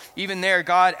 6:4, even there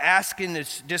God asks in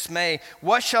this dismay,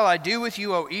 what shall I do with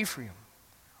you, O Ephraim?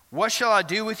 What shall I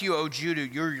do with you, O Judah?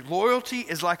 Your loyalty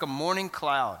is like a morning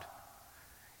cloud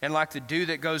and like the dew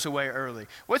that goes away early.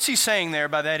 What's he saying there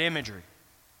by that imagery?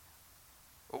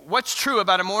 What's true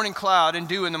about a morning cloud and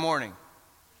dew in the morning?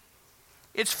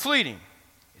 It's fleeting.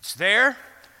 It's there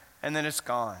and then it's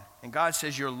gone. And God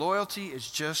says your loyalty is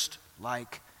just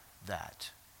like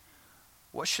that.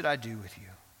 What should I do with you?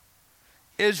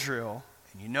 Israel,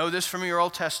 and you know this from your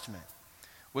Old Testament,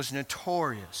 was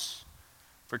notorious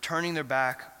for turning their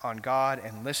back on God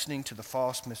and listening to the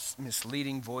false,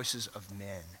 misleading voices of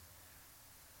men.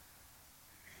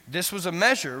 This was a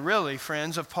measure, really,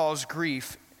 friends, of Paul's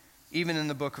grief, even in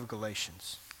the book of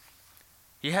Galatians.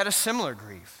 He had a similar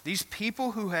grief. These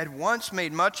people who had once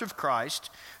made much of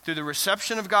Christ through the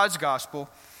reception of God's gospel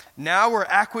now were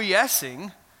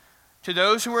acquiescing to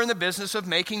those who were in the business of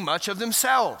making much of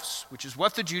themselves, which is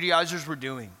what the Judaizers were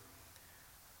doing.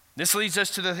 This leads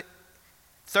us to the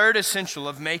third essential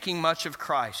of making much of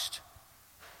Christ.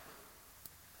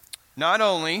 Not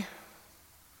only,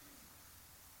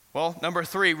 number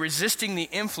 3, resisting the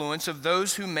influence of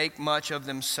those who make much of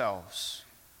themselves.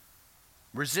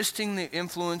 Resisting the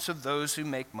influence of those who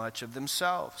make much of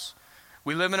themselves.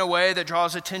 We live in a way that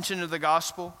draws attention to the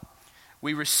gospel.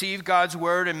 We receive God's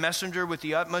word and messenger with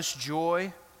the utmost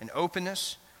joy and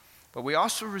openness, but we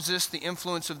also resist the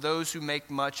influence of those who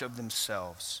make much of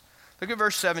themselves. Look at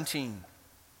verse 17.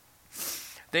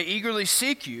 They eagerly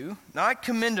seek you, not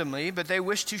commendably, but they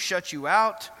wish to shut you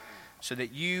out so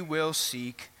that you will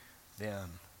seek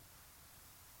them.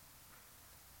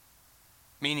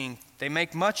 Meaning, they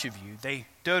make much of you, they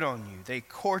dote on you, they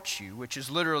court you, which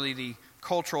is literally the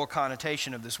cultural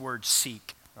connotation of this word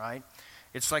seek, right?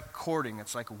 It's like courting.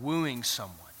 It's like wooing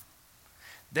someone.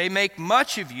 They make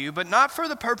much of you, but not for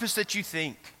the purpose that you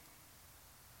think.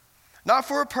 Not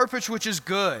for a purpose which is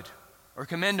good or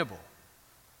commendable.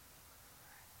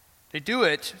 They do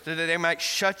it so that they might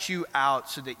shut you out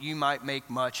so that you might make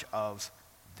much of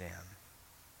them.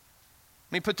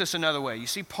 Let me put this another way. You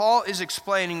see, Paul is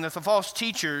explaining that the false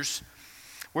teachers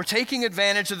were taking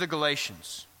advantage of the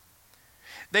Galatians.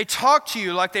 They talk to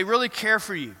you like they really care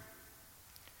for you.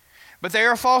 But they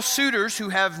are false suitors who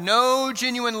have no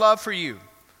genuine love for you.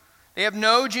 They have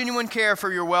no genuine care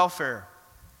for your welfare.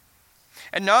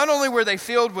 And not only were they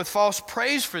filled with false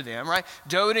praise for them, right?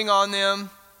 Doting on them,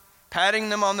 patting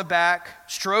them on the back,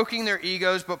 stroking their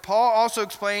egos, but Paul also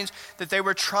explains that they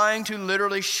were trying to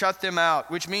literally shut them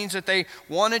out, which means that they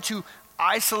wanted to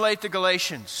isolate the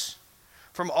Galatians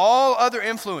from all other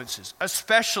influences,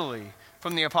 especially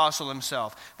from the apostle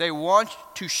himself. They want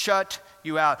to shut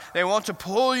you out. They want to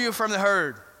pull you from the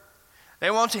herd. They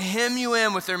want to hem you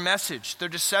in with their message, their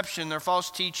deception, their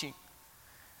false teaching.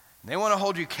 And they want to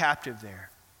hold you captive there.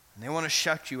 And they want to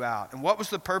shut you out. And what was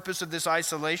the purpose of this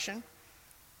isolation?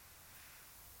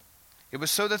 It was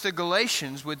so that the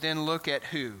Galatians would then look at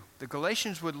who? The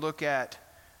Galatians would look at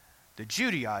the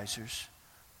Judaizers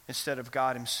instead of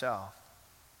God himself,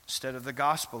 instead of the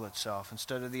gospel itself,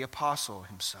 instead of the apostle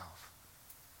himself.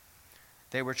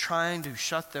 They were trying to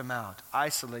shut them out,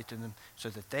 isolate them so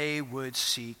that they would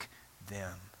seek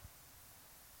them.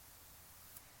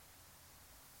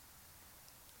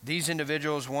 These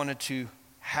individuals wanted to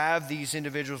have these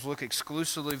individuals look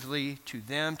exclusively to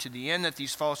them to the end that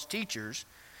these false teachers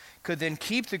could then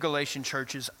keep the Galatian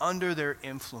churches under their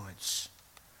influence.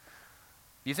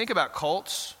 You think about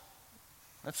cults,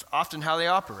 that's often how they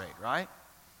operate, right?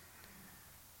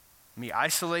 Let me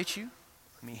isolate you,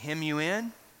 let me hem you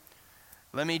in,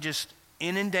 let me just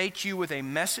inundate you with a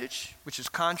message which is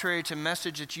contrary to a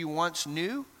message that you once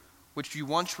knew, which you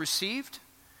once received.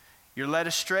 You're led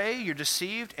astray, you're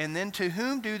deceived, and then to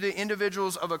whom do the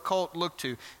individuals of a cult look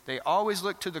to? They always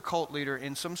look to the cult leader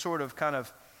in some sort of kind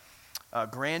of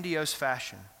grandiose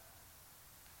fashion.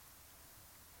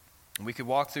 And we could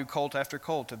walk through cult after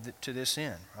cult to this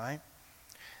end, right?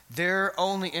 Their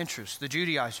only interest, the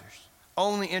Judaizers'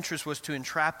 only interest was to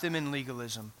entrap them in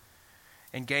legalism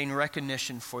and gain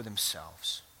recognition for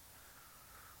themselves.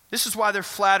 This is why they're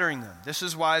flattering them. This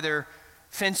is why they're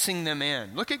fencing them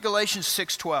in. Look at Galatians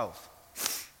 6:12.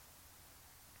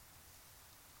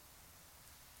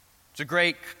 It's a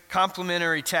great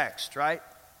complementary text, right?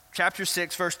 Chapter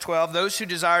 6, verse 12, those who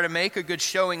desire to make a good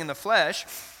showing in the flesh,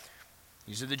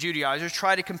 these are the Judaizers,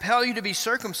 try to compel you to be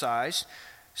circumcised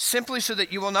simply so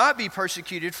that you will not be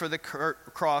persecuted for the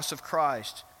cross of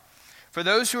Christ. For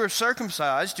those who are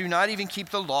circumcised do not even keep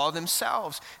the law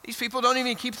themselves. These people don't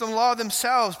even keep the law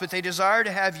themselves, but they desire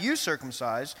to have you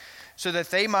circumcised so that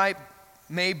they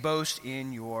may boast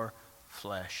in your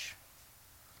flesh.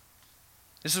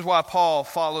 This is why Paul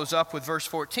follows up with verse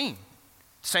 14,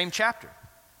 same chapter,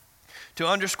 to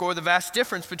underscore the vast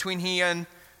difference between he and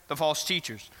the false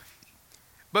teachers.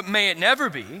 But may it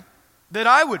never be that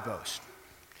I would boast,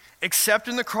 except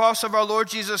in the cross of our Lord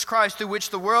Jesus Christ, through which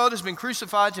the world has been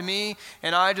crucified to me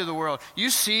and I to the world.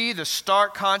 You see the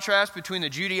stark contrast between the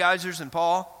Judaizers and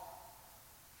Paul?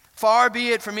 Far be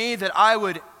it from me that I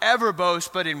would ever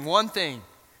boast but in one thing,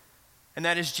 and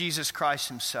that is Jesus Christ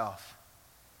himself.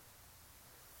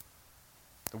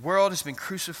 The world has been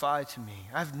crucified to me.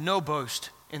 I have no boast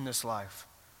in this life.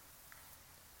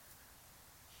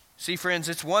 See, friends,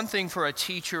 it's one thing for a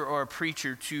teacher or a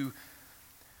preacher to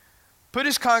put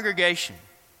his congregation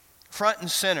front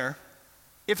and center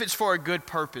if it's for a good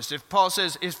purpose. If Paul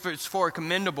says if it's for a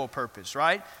commendable purpose,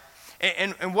 right?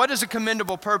 And what is a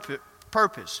commendable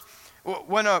purpose?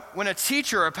 When a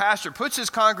teacher or a pastor puts his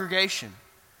congregation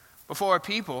before a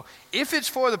people, if it's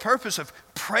for the purpose of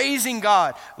praising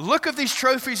God, look at these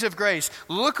trophies of grace.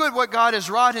 Look at what God has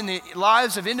wrought in the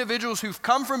lives of individuals who've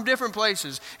come from different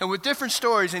places and with different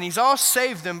stories, and he's all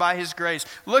saved them by his grace.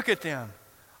 Look at them.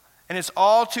 And it's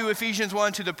all to Ephesians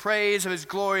 1, to the praise of his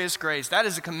glorious grace. That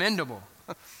is a commendable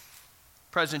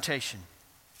presentation.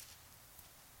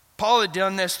 Paul had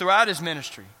done this throughout his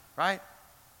ministry, right?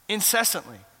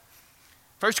 Incessantly.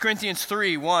 1 Corinthians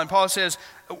 3:1, Paul says,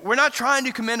 we're not trying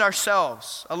to commend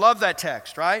ourselves. I love that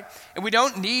text, right? And we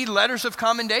don't need letters of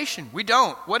commendation. We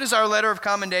don't. What is our letter of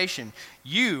commendation?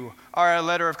 You are our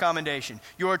letter of commendation.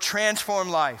 Your transformed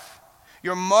life.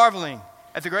 You're marveling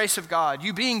at the grace of God.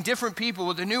 You being different people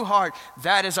with a new heart,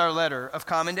 that is our letter of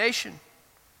commendation.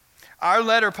 Our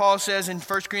letter, Paul says in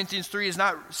 1 Corinthians 3,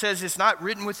 says it's not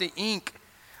written with the ink,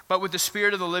 but with the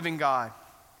Spirit of the living God.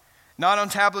 Not on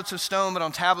tablets of stone, but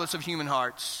on tablets of human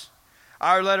hearts.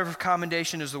 Our letter of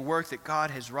commendation is the work that God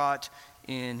has wrought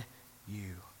in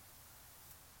you.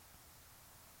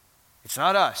 It's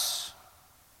not us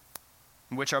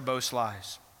in which our boast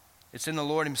lies. It's in the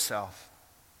Lord himself.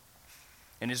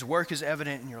 And his work is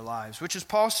evident in your lives, which is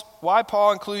why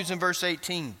Paul includes in verse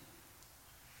 18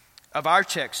 of our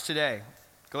text today,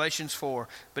 Galatians 4,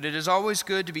 but it is always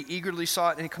good to be eagerly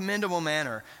sought in a commendable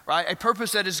manner, right? A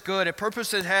purpose that is good, a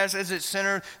purpose that has as its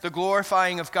center the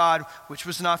glorifying of God, which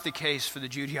was not the case for the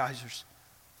Judaizers.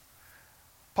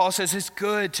 Paul says it's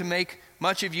good to make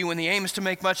much of you when the aim is to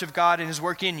make much of God and his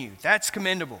work in you. That's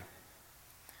commendable.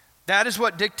 That is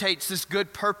what dictates this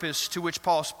good purpose to which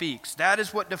Paul speaks. That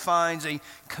is what defines a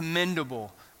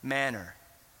commendable manner.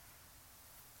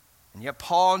 And yet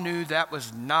Paul knew that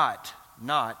was not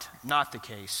the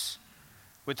case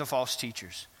with the false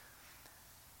teachers.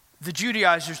 The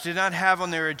Judaizers did not have on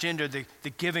their agenda the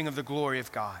giving of the glory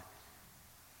of God,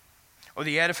 or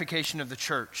the edification of the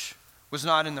church was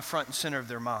not in the front and center of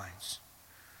their minds.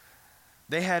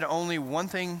 They had only one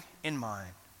thing in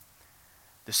mind: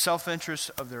 the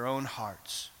self-interest of their own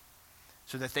hearts,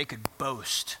 so that they could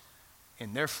boast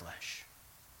in their flesh,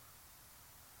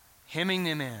 hemming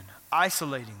them in,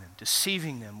 isolating them,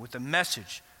 deceiving them with the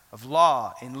message of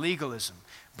law and legalism,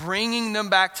 bringing them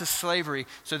back to slavery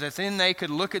so that then they could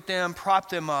look at them, prop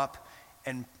them up,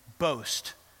 and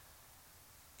boast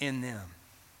in them,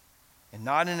 and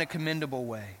not in a commendable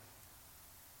way.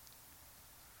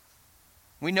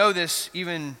 We know this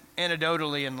even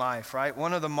anecdotally in life, right?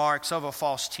 One of the marks of a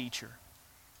false teacher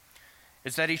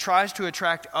is that he tries to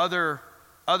attract other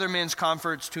men's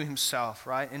comforts to himself,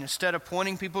 right? And instead of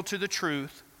pointing people to the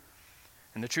truth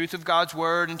and the truth of God's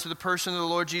word and to the person of the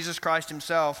Lord Jesus Christ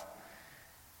himself,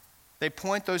 they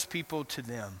point those people to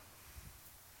them.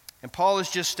 And Paul has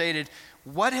just stated,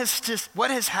 what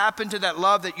has happened to that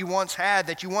love that you once had,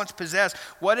 that you once possessed?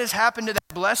 What has happened to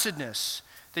that blessedness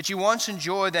that you once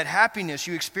enjoyed, that happiness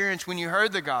you experienced when you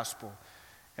heard the gospel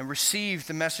and received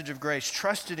the message of grace,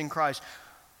 trusted in Christ?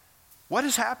 What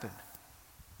has happened?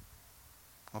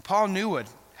 Well, Paul knew what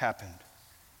happened.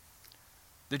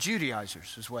 The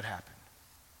Judaizers is what happened.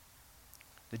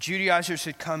 The Judaizers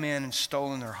had come in and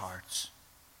stolen their hearts.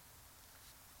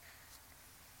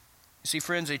 You see,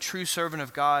 friends, a true servant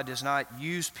of God does not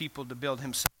use people to build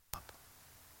himself up.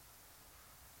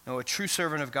 No, a true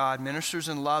servant of God ministers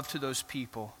in love to those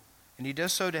people, and he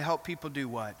does so to help people do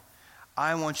what?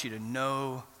 I want you to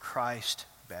know Christ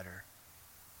better.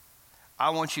 I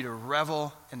want you to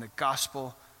revel in the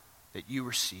gospel that you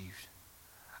received.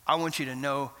 I want you to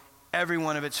know every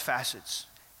one of its facets,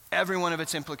 every one of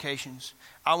its implications.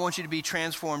 I want you to be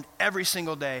transformed every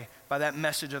single day by that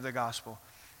message of the gospel.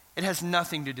 It has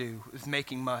nothing to do with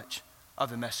making much of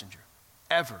the messenger,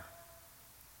 ever.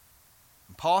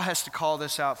 And Paul has to call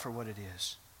this out for what it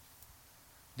is.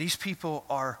 These people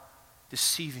are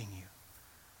deceiving you,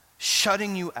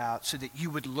 shutting you out so that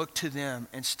you would look to them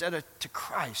instead of to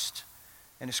Christ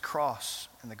and his cross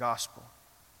and the gospel.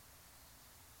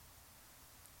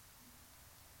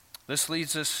 This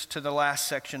leads us to the last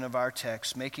section of our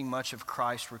text. Making much of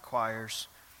Christ requires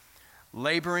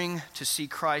laboring to see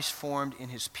Christ formed in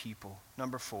his people.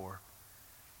 Number 4.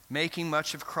 Making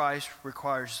much of Christ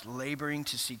requires laboring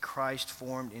to see Christ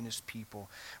formed in his people.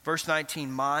 Verse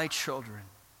 19, my children.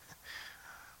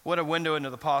 What a window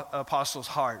into the apostle's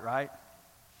heart, right?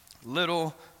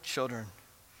 Little children.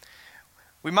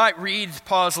 We might read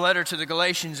Paul's letter to the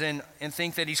Galatians and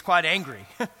think that he's quite angry.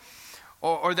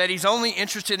 Or that he's only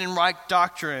interested in right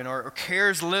doctrine or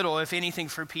cares little, if anything,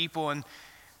 for people. And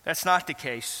that's not the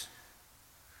case.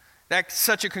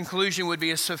 Such a conclusion would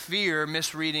be a severe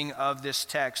misreading of this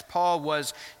text. Paul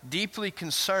was deeply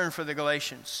concerned for the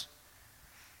Galatians.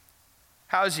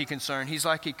 How is he concerned? He's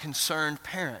like a concerned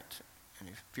parent. And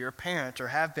if you're a parent or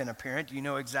have been a parent, you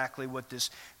know exactly what this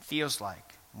feels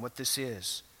like and what this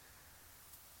is.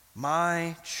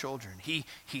 My children. He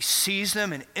sees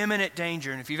them in imminent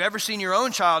danger. And if you've ever seen your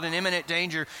own child in imminent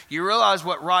danger, you realize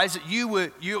what rises.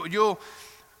 You'll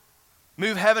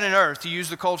move heaven and earth, to use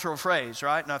the cultural phrase,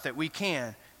 right? Not that we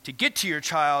can. To get to your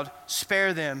child,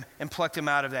 spare them, and pluck them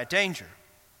out of that danger.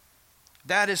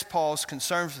 That is Paul's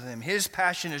concern for them. His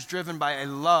passion is driven by a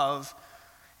love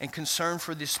and concern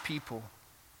for this people.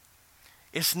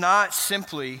 It's not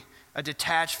simply a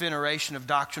detached veneration of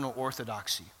doctrinal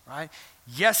orthodoxy, right?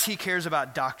 Yes, he cares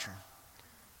about doctrine.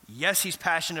 Yes, he's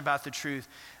passionate about the truth.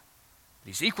 But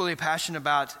he's equally passionate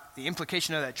about the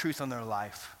implication of that truth on their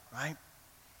life, right?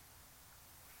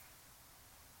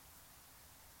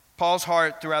 Paul's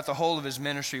heart throughout the whole of his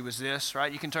ministry was this,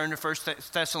 right? You can turn to 1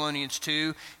 Thessalonians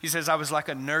 2. He says, I was like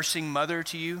a nursing mother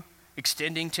to you,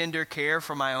 extending tender care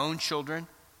for my own children.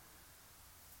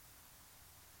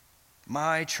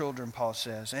 My children, Paul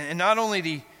says. And not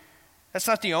only that's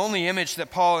not the only image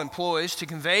that Paul employs to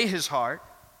convey his heart,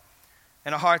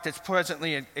 and a heart that's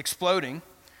presently exploding.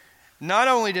 Not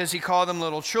only does he call them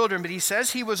little children, but he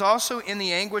says he was also in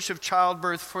the anguish of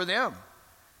childbirth for them.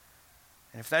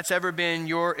 And if that's ever been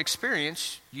your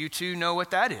experience, you too know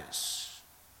what that is.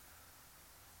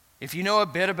 If you know a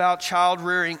bit about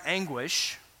child-rearing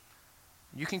anguish,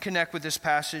 you can connect with this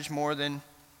passage more than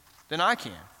I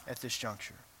can at this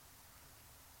juncture.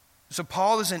 So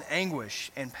Paul is in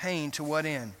anguish and pain to what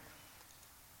end?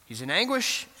 He's in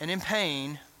anguish and in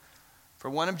pain for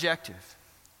one objective: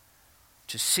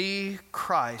 to see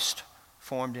Christ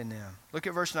formed in them. Look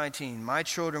at verse 19. My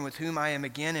children, with whom I am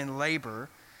again in labor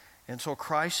until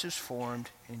Christ is formed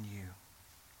in you.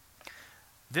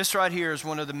 This right here is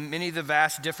one of the many of the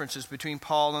vast differences between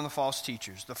Paul and the false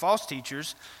teachers. The false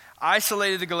teachers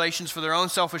isolated the Galatians for their own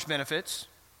selfish benefits,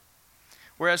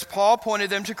 whereas Paul pointed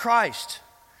them to Christ.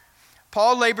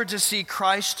 Paul labored to see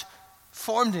Christ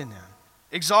formed in them,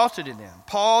 exalted in them.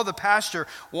 Paul, the pastor,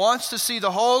 wants to see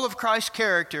the whole of Christ's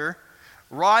character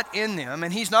wrought in them,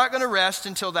 and he's not going to rest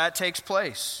until that takes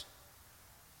place.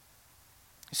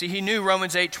 You see, he knew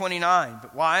Romans 8:29,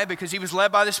 but why? Because he was led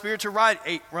by the Spirit to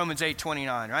write Romans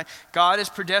 8:29, right? God has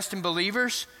predestined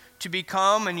believers to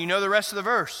become, and you know the rest of the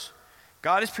verse,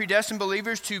 God has predestined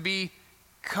believers to be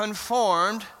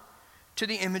conformed to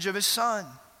the image of his Son.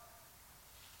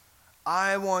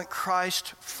 I want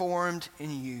Christ formed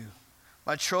in you.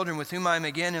 My children, with whom I am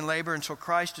again in labor until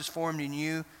Christ is formed in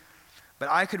you. But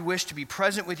I could wish to be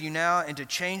present with you now and to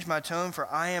change my tone, for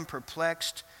I am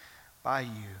perplexed by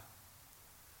you.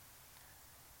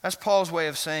 That's Paul's way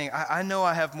of saying, I know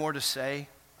I have more to say.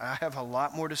 I have a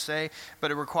lot more to say, but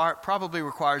it probably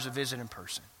requires a visit in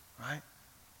person, right?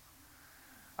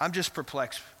 I'm just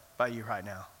perplexed by you right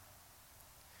now.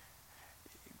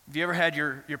 Have you ever had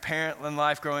your parent in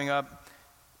life growing up?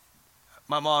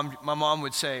 My mom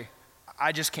would say,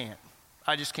 I just can't,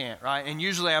 right? And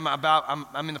usually I'm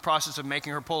in the process of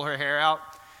making her pull her hair out.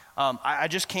 I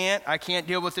just can't. I can't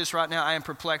deal with this right now. I am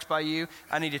perplexed by you.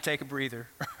 I need to take a breather,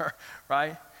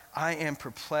 right? I am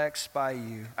perplexed by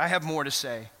you. I have more to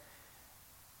say.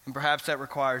 And perhaps that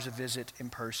requires a visit in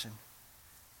person.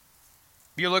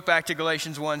 If you look back to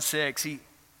Galatians 1:6,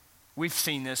 we've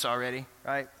seen this already,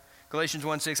 right? Galatians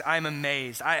 1:6, I am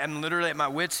amazed. I am literally at my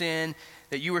wit's end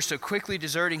that you are so quickly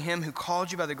deserting him who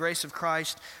called you by the grace of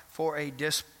Christ for a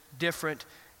different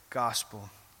gospel.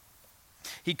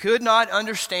 He could not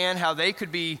understand how they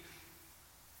could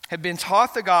have been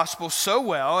taught the gospel so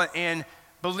well and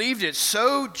believed it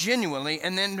so genuinely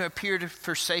and then appear to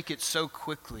forsake it so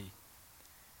quickly.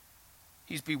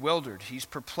 He's bewildered. He's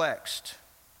perplexed.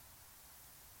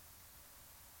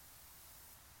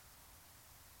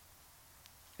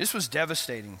 This was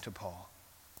devastating to Paul.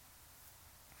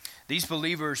 These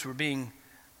believers were being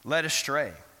led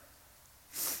astray.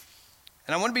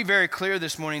 And I want to be very clear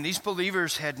this morning, these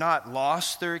believers had not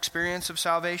lost their experience of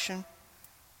salvation.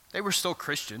 They were still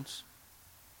Christians.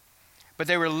 But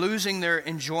they were losing their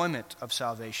enjoyment of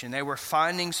salvation. They were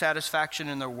finding satisfaction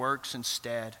in their works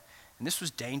instead. And this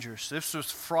was dangerous. This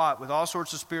was fraught with all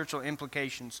sorts of spiritual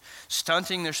implications,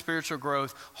 stunting their spiritual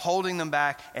growth, holding them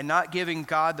back, and not giving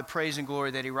God the praise and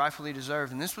glory that he rightfully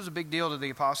deserved. And this was a big deal to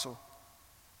the apostle.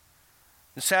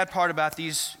 The sad part about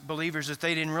these believers is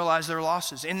they didn't realize their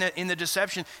losses. In the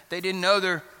deception, they didn't know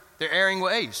their erring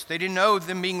ways. They didn't know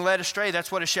them being led astray.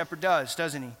 That's what a shepherd does,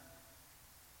 doesn't he?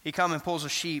 He comes and pulls a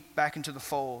sheep back into the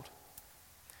fold.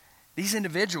 These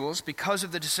individuals, because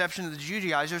of the deception of the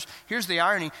Judaizers, here's the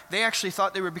irony, they actually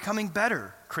thought they were becoming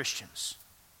better Christians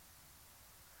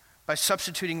by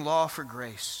substituting law for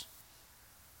grace.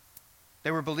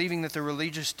 They were believing that the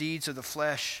religious deeds of the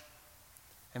flesh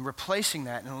and replacing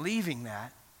that and leaving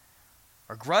that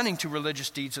are grunting to religious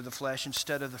deeds of the flesh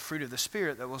instead of the fruit of the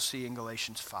Spirit that we'll see in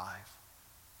Galatians 5.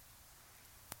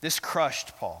 This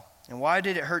crushed Paul. And why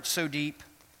did it hurt so deep?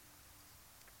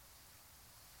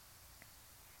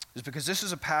 Is because this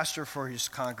is a pastor for his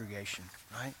congregation,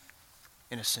 right?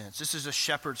 In a sense. This is a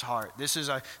shepherd's heart. This is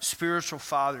a spiritual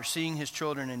father seeing his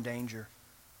children in danger.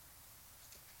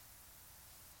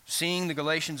 Seeing the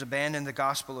Galatians abandon the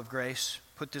gospel of grace,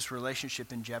 put this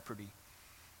relationship in jeopardy.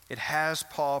 It has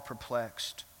Paul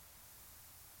perplexed.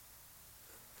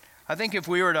 I think if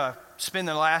we were to spend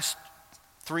the last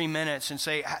 3 minutes and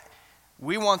say,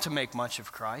 we want to make much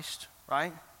of Christ,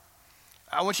 right?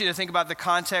 I want you to think about the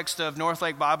context of North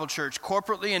Lake Bible Church,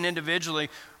 corporately and individually.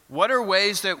 What are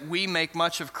ways that we make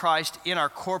much of Christ in our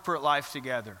corporate life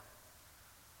together?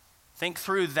 Think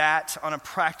through that on a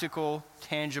practical,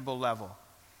 tangible level.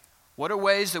 What are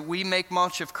ways that we make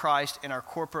much of Christ in our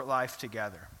corporate life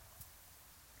together?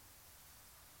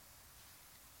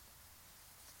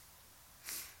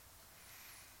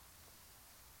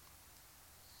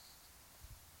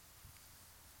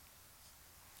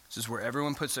 This is where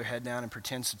everyone puts their head down and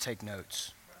pretends to take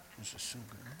notes. This is so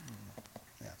good.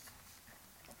 Yeah.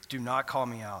 Do not call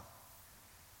me out.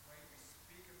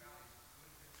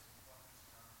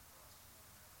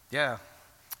 Yeah.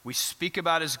 We speak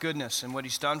about his goodness and what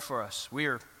he's done for us. We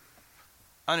are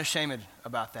unashamed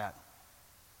about that.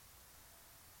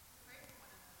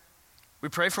 We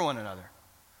pray for one another.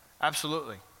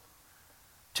 Absolutely.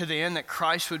 To the end that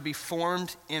Christ would be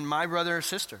formed in my brother or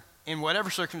sister, in whatever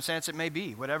circumstance it may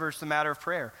be, whatever is the matter of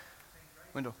prayer.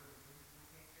 Wendell.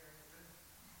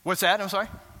 What's that? I'm sorry?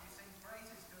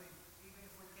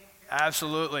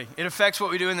 Absolutely. It affects what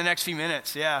we do in the next few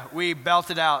minutes. Yeah, we belt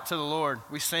it out to the Lord.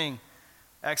 We sing.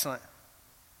 Excellent.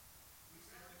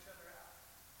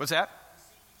 What's that?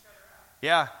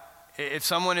 Yeah. If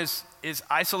someone is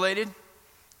isolated,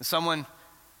 if someone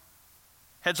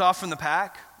heads off from the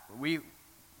pack, we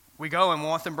go and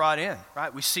want them brought in,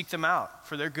 right? We seek them out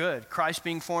for their good. Christ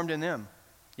being formed in them.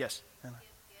 Yes?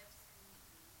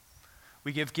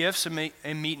 We give gifts and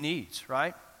meet needs,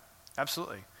 right?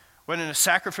 Absolutely. Whether in a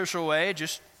sacrificial way,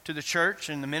 just to the church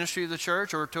and the ministry of the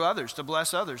church, or to others, to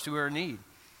bless others who are in need.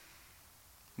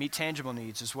 Meet tangible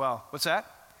needs as well. What's that?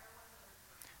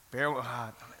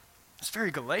 It's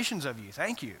very Galatians of you.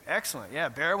 Thank you. Excellent. Yeah,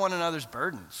 bear one another's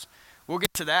burdens. We'll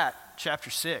get to that, chapter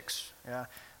 6. Yeah.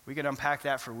 We could unpack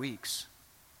that for weeks.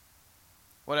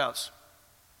 What else?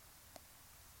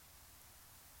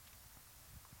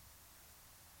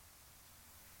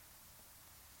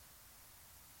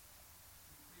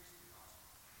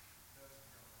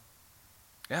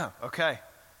 Yeah, okay.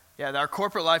 Yeah, our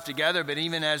corporate life together, but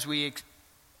even as we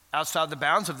outside the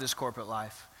bounds of this corporate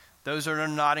life, those that are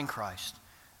not in Christ,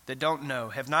 that don't know,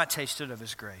 have not tasted of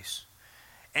his grace.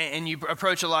 And you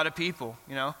approach a lot of people,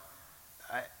 you know,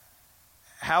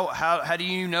 how do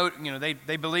you know,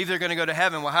 they believe they're going to go to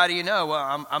heaven. Well, how do you know?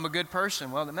 Well, I'm a good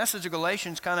person. Well, the message of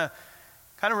Galatians kind of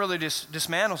really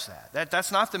dismantles that.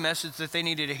 That's not the message that they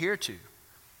needed to hear to.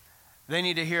 They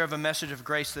need to hear of a message of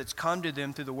grace that's come to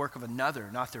them through the work of another,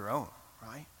 not their own,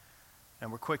 right?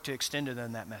 And we're quick to extend to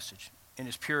them that message in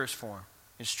its purest form,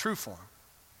 its true form.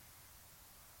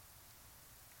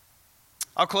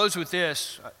 I'll close with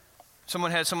this.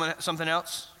 Something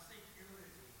else?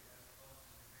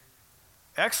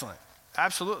 Excellent.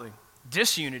 Absolutely.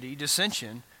 Disunity,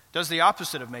 dissension, does the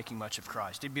opposite of making much of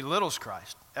Christ. It belittles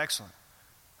Christ. Excellent.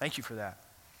 Thank you for that.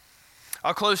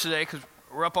 I'll close today because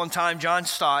we're up on time. John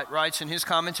Stott writes in his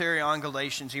commentary on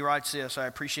Galatians, he writes this, I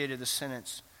appreciated this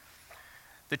sentence.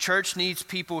 The church needs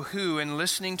people who, in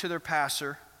listening to their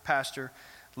pastor,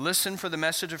 listen for the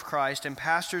message of Christ, and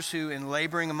pastors who, in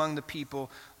laboring among the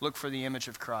people, look for the image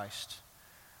of Christ.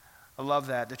 I love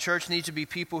that. The church needs to be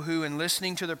people who, in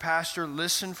listening to their pastor,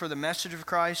 listen for the message of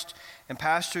Christ, and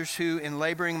pastors who, in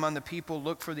laboring among the people,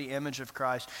 look for the image of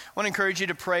Christ. I want to encourage you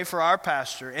to pray for our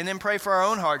pastor, and then pray for our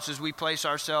own hearts as we place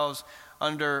ourselves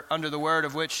under the word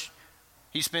of which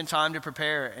he spent time to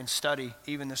prepare and study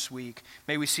even this week.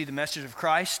 May we see the message of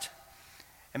Christ,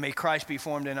 and may Christ be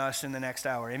formed in us in the next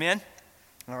hour. Amen?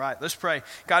 All right, let's pray.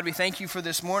 God, we thank you for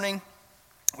this morning.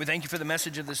 We thank you for the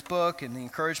message of this book and the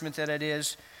encouragement that it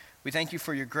is. We thank you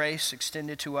for your grace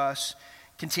extended to us.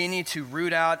 Continue to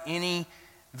root out any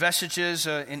vestiges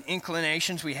and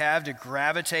inclinations we have to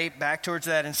gravitate back towards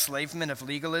that enslavement of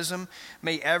legalism.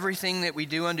 May everything that we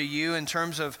do unto you in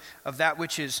terms of that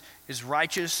which is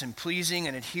righteous and pleasing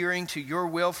and adhering to your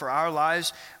will for our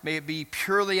lives, may it be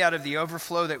purely out of the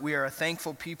overflow that we are a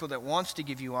thankful people that wants to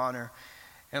give you honor.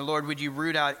 And Lord, would you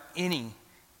root out any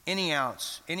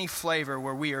ounce, any flavor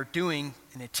where we are doing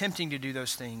and attempting to do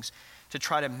those things to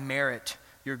try to merit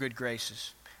your good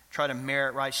graces, try to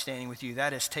merit right standing with you.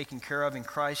 That is taken care of in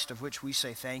Christ, of which we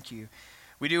say thank you.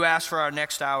 We do ask for our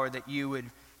next hour that you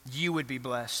would be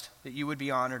blessed, that you would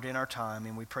be honored in our time,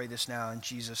 and we pray this now in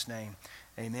Jesus' name.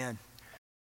 Amen.